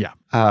worse. Yeah.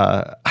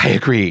 I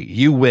agree.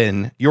 You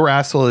win. Your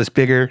asshole is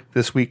bigger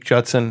this week,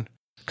 Judson.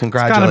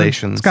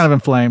 Congratulations. It's kind of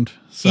inflamed.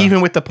 So.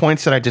 Even with the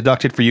points that I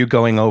deducted for you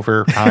going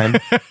over time.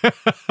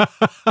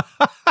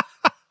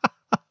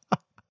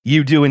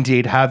 You do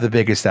indeed have the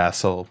biggest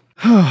asshole.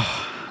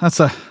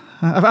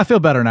 I feel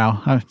better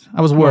now.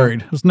 I was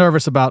worried. I was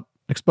nervous about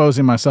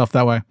exposing myself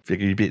that way.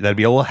 Figured that'd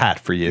be a little hat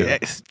for you.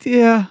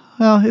 Yeah.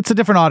 Well, it's a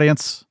different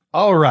audience.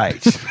 All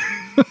right.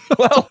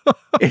 Well,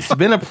 it's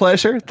been a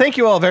pleasure. Thank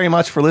you all very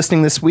much for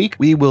listening this week.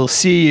 We will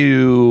see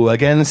you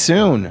again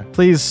soon.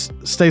 Please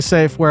stay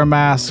safe, wear a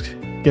mask,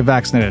 get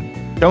vaccinated.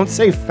 Don't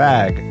say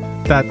fag.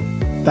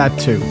 That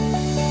too.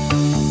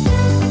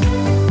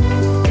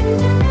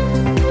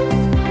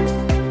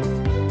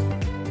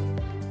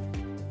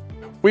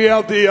 We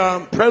have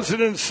the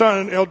president's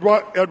son,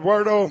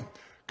 Eduardo,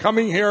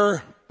 coming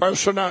here.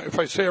 Bolsonaro, if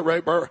I say it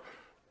right, how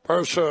do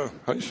you say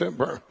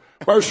it?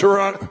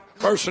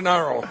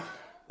 Bolsonaro.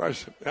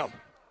 Yeah.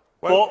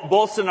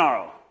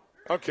 Bolsonaro.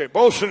 Okay,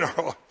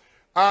 Bolsonaro.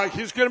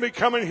 He's going to be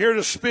coming here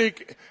to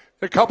speak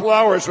in a couple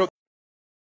hours with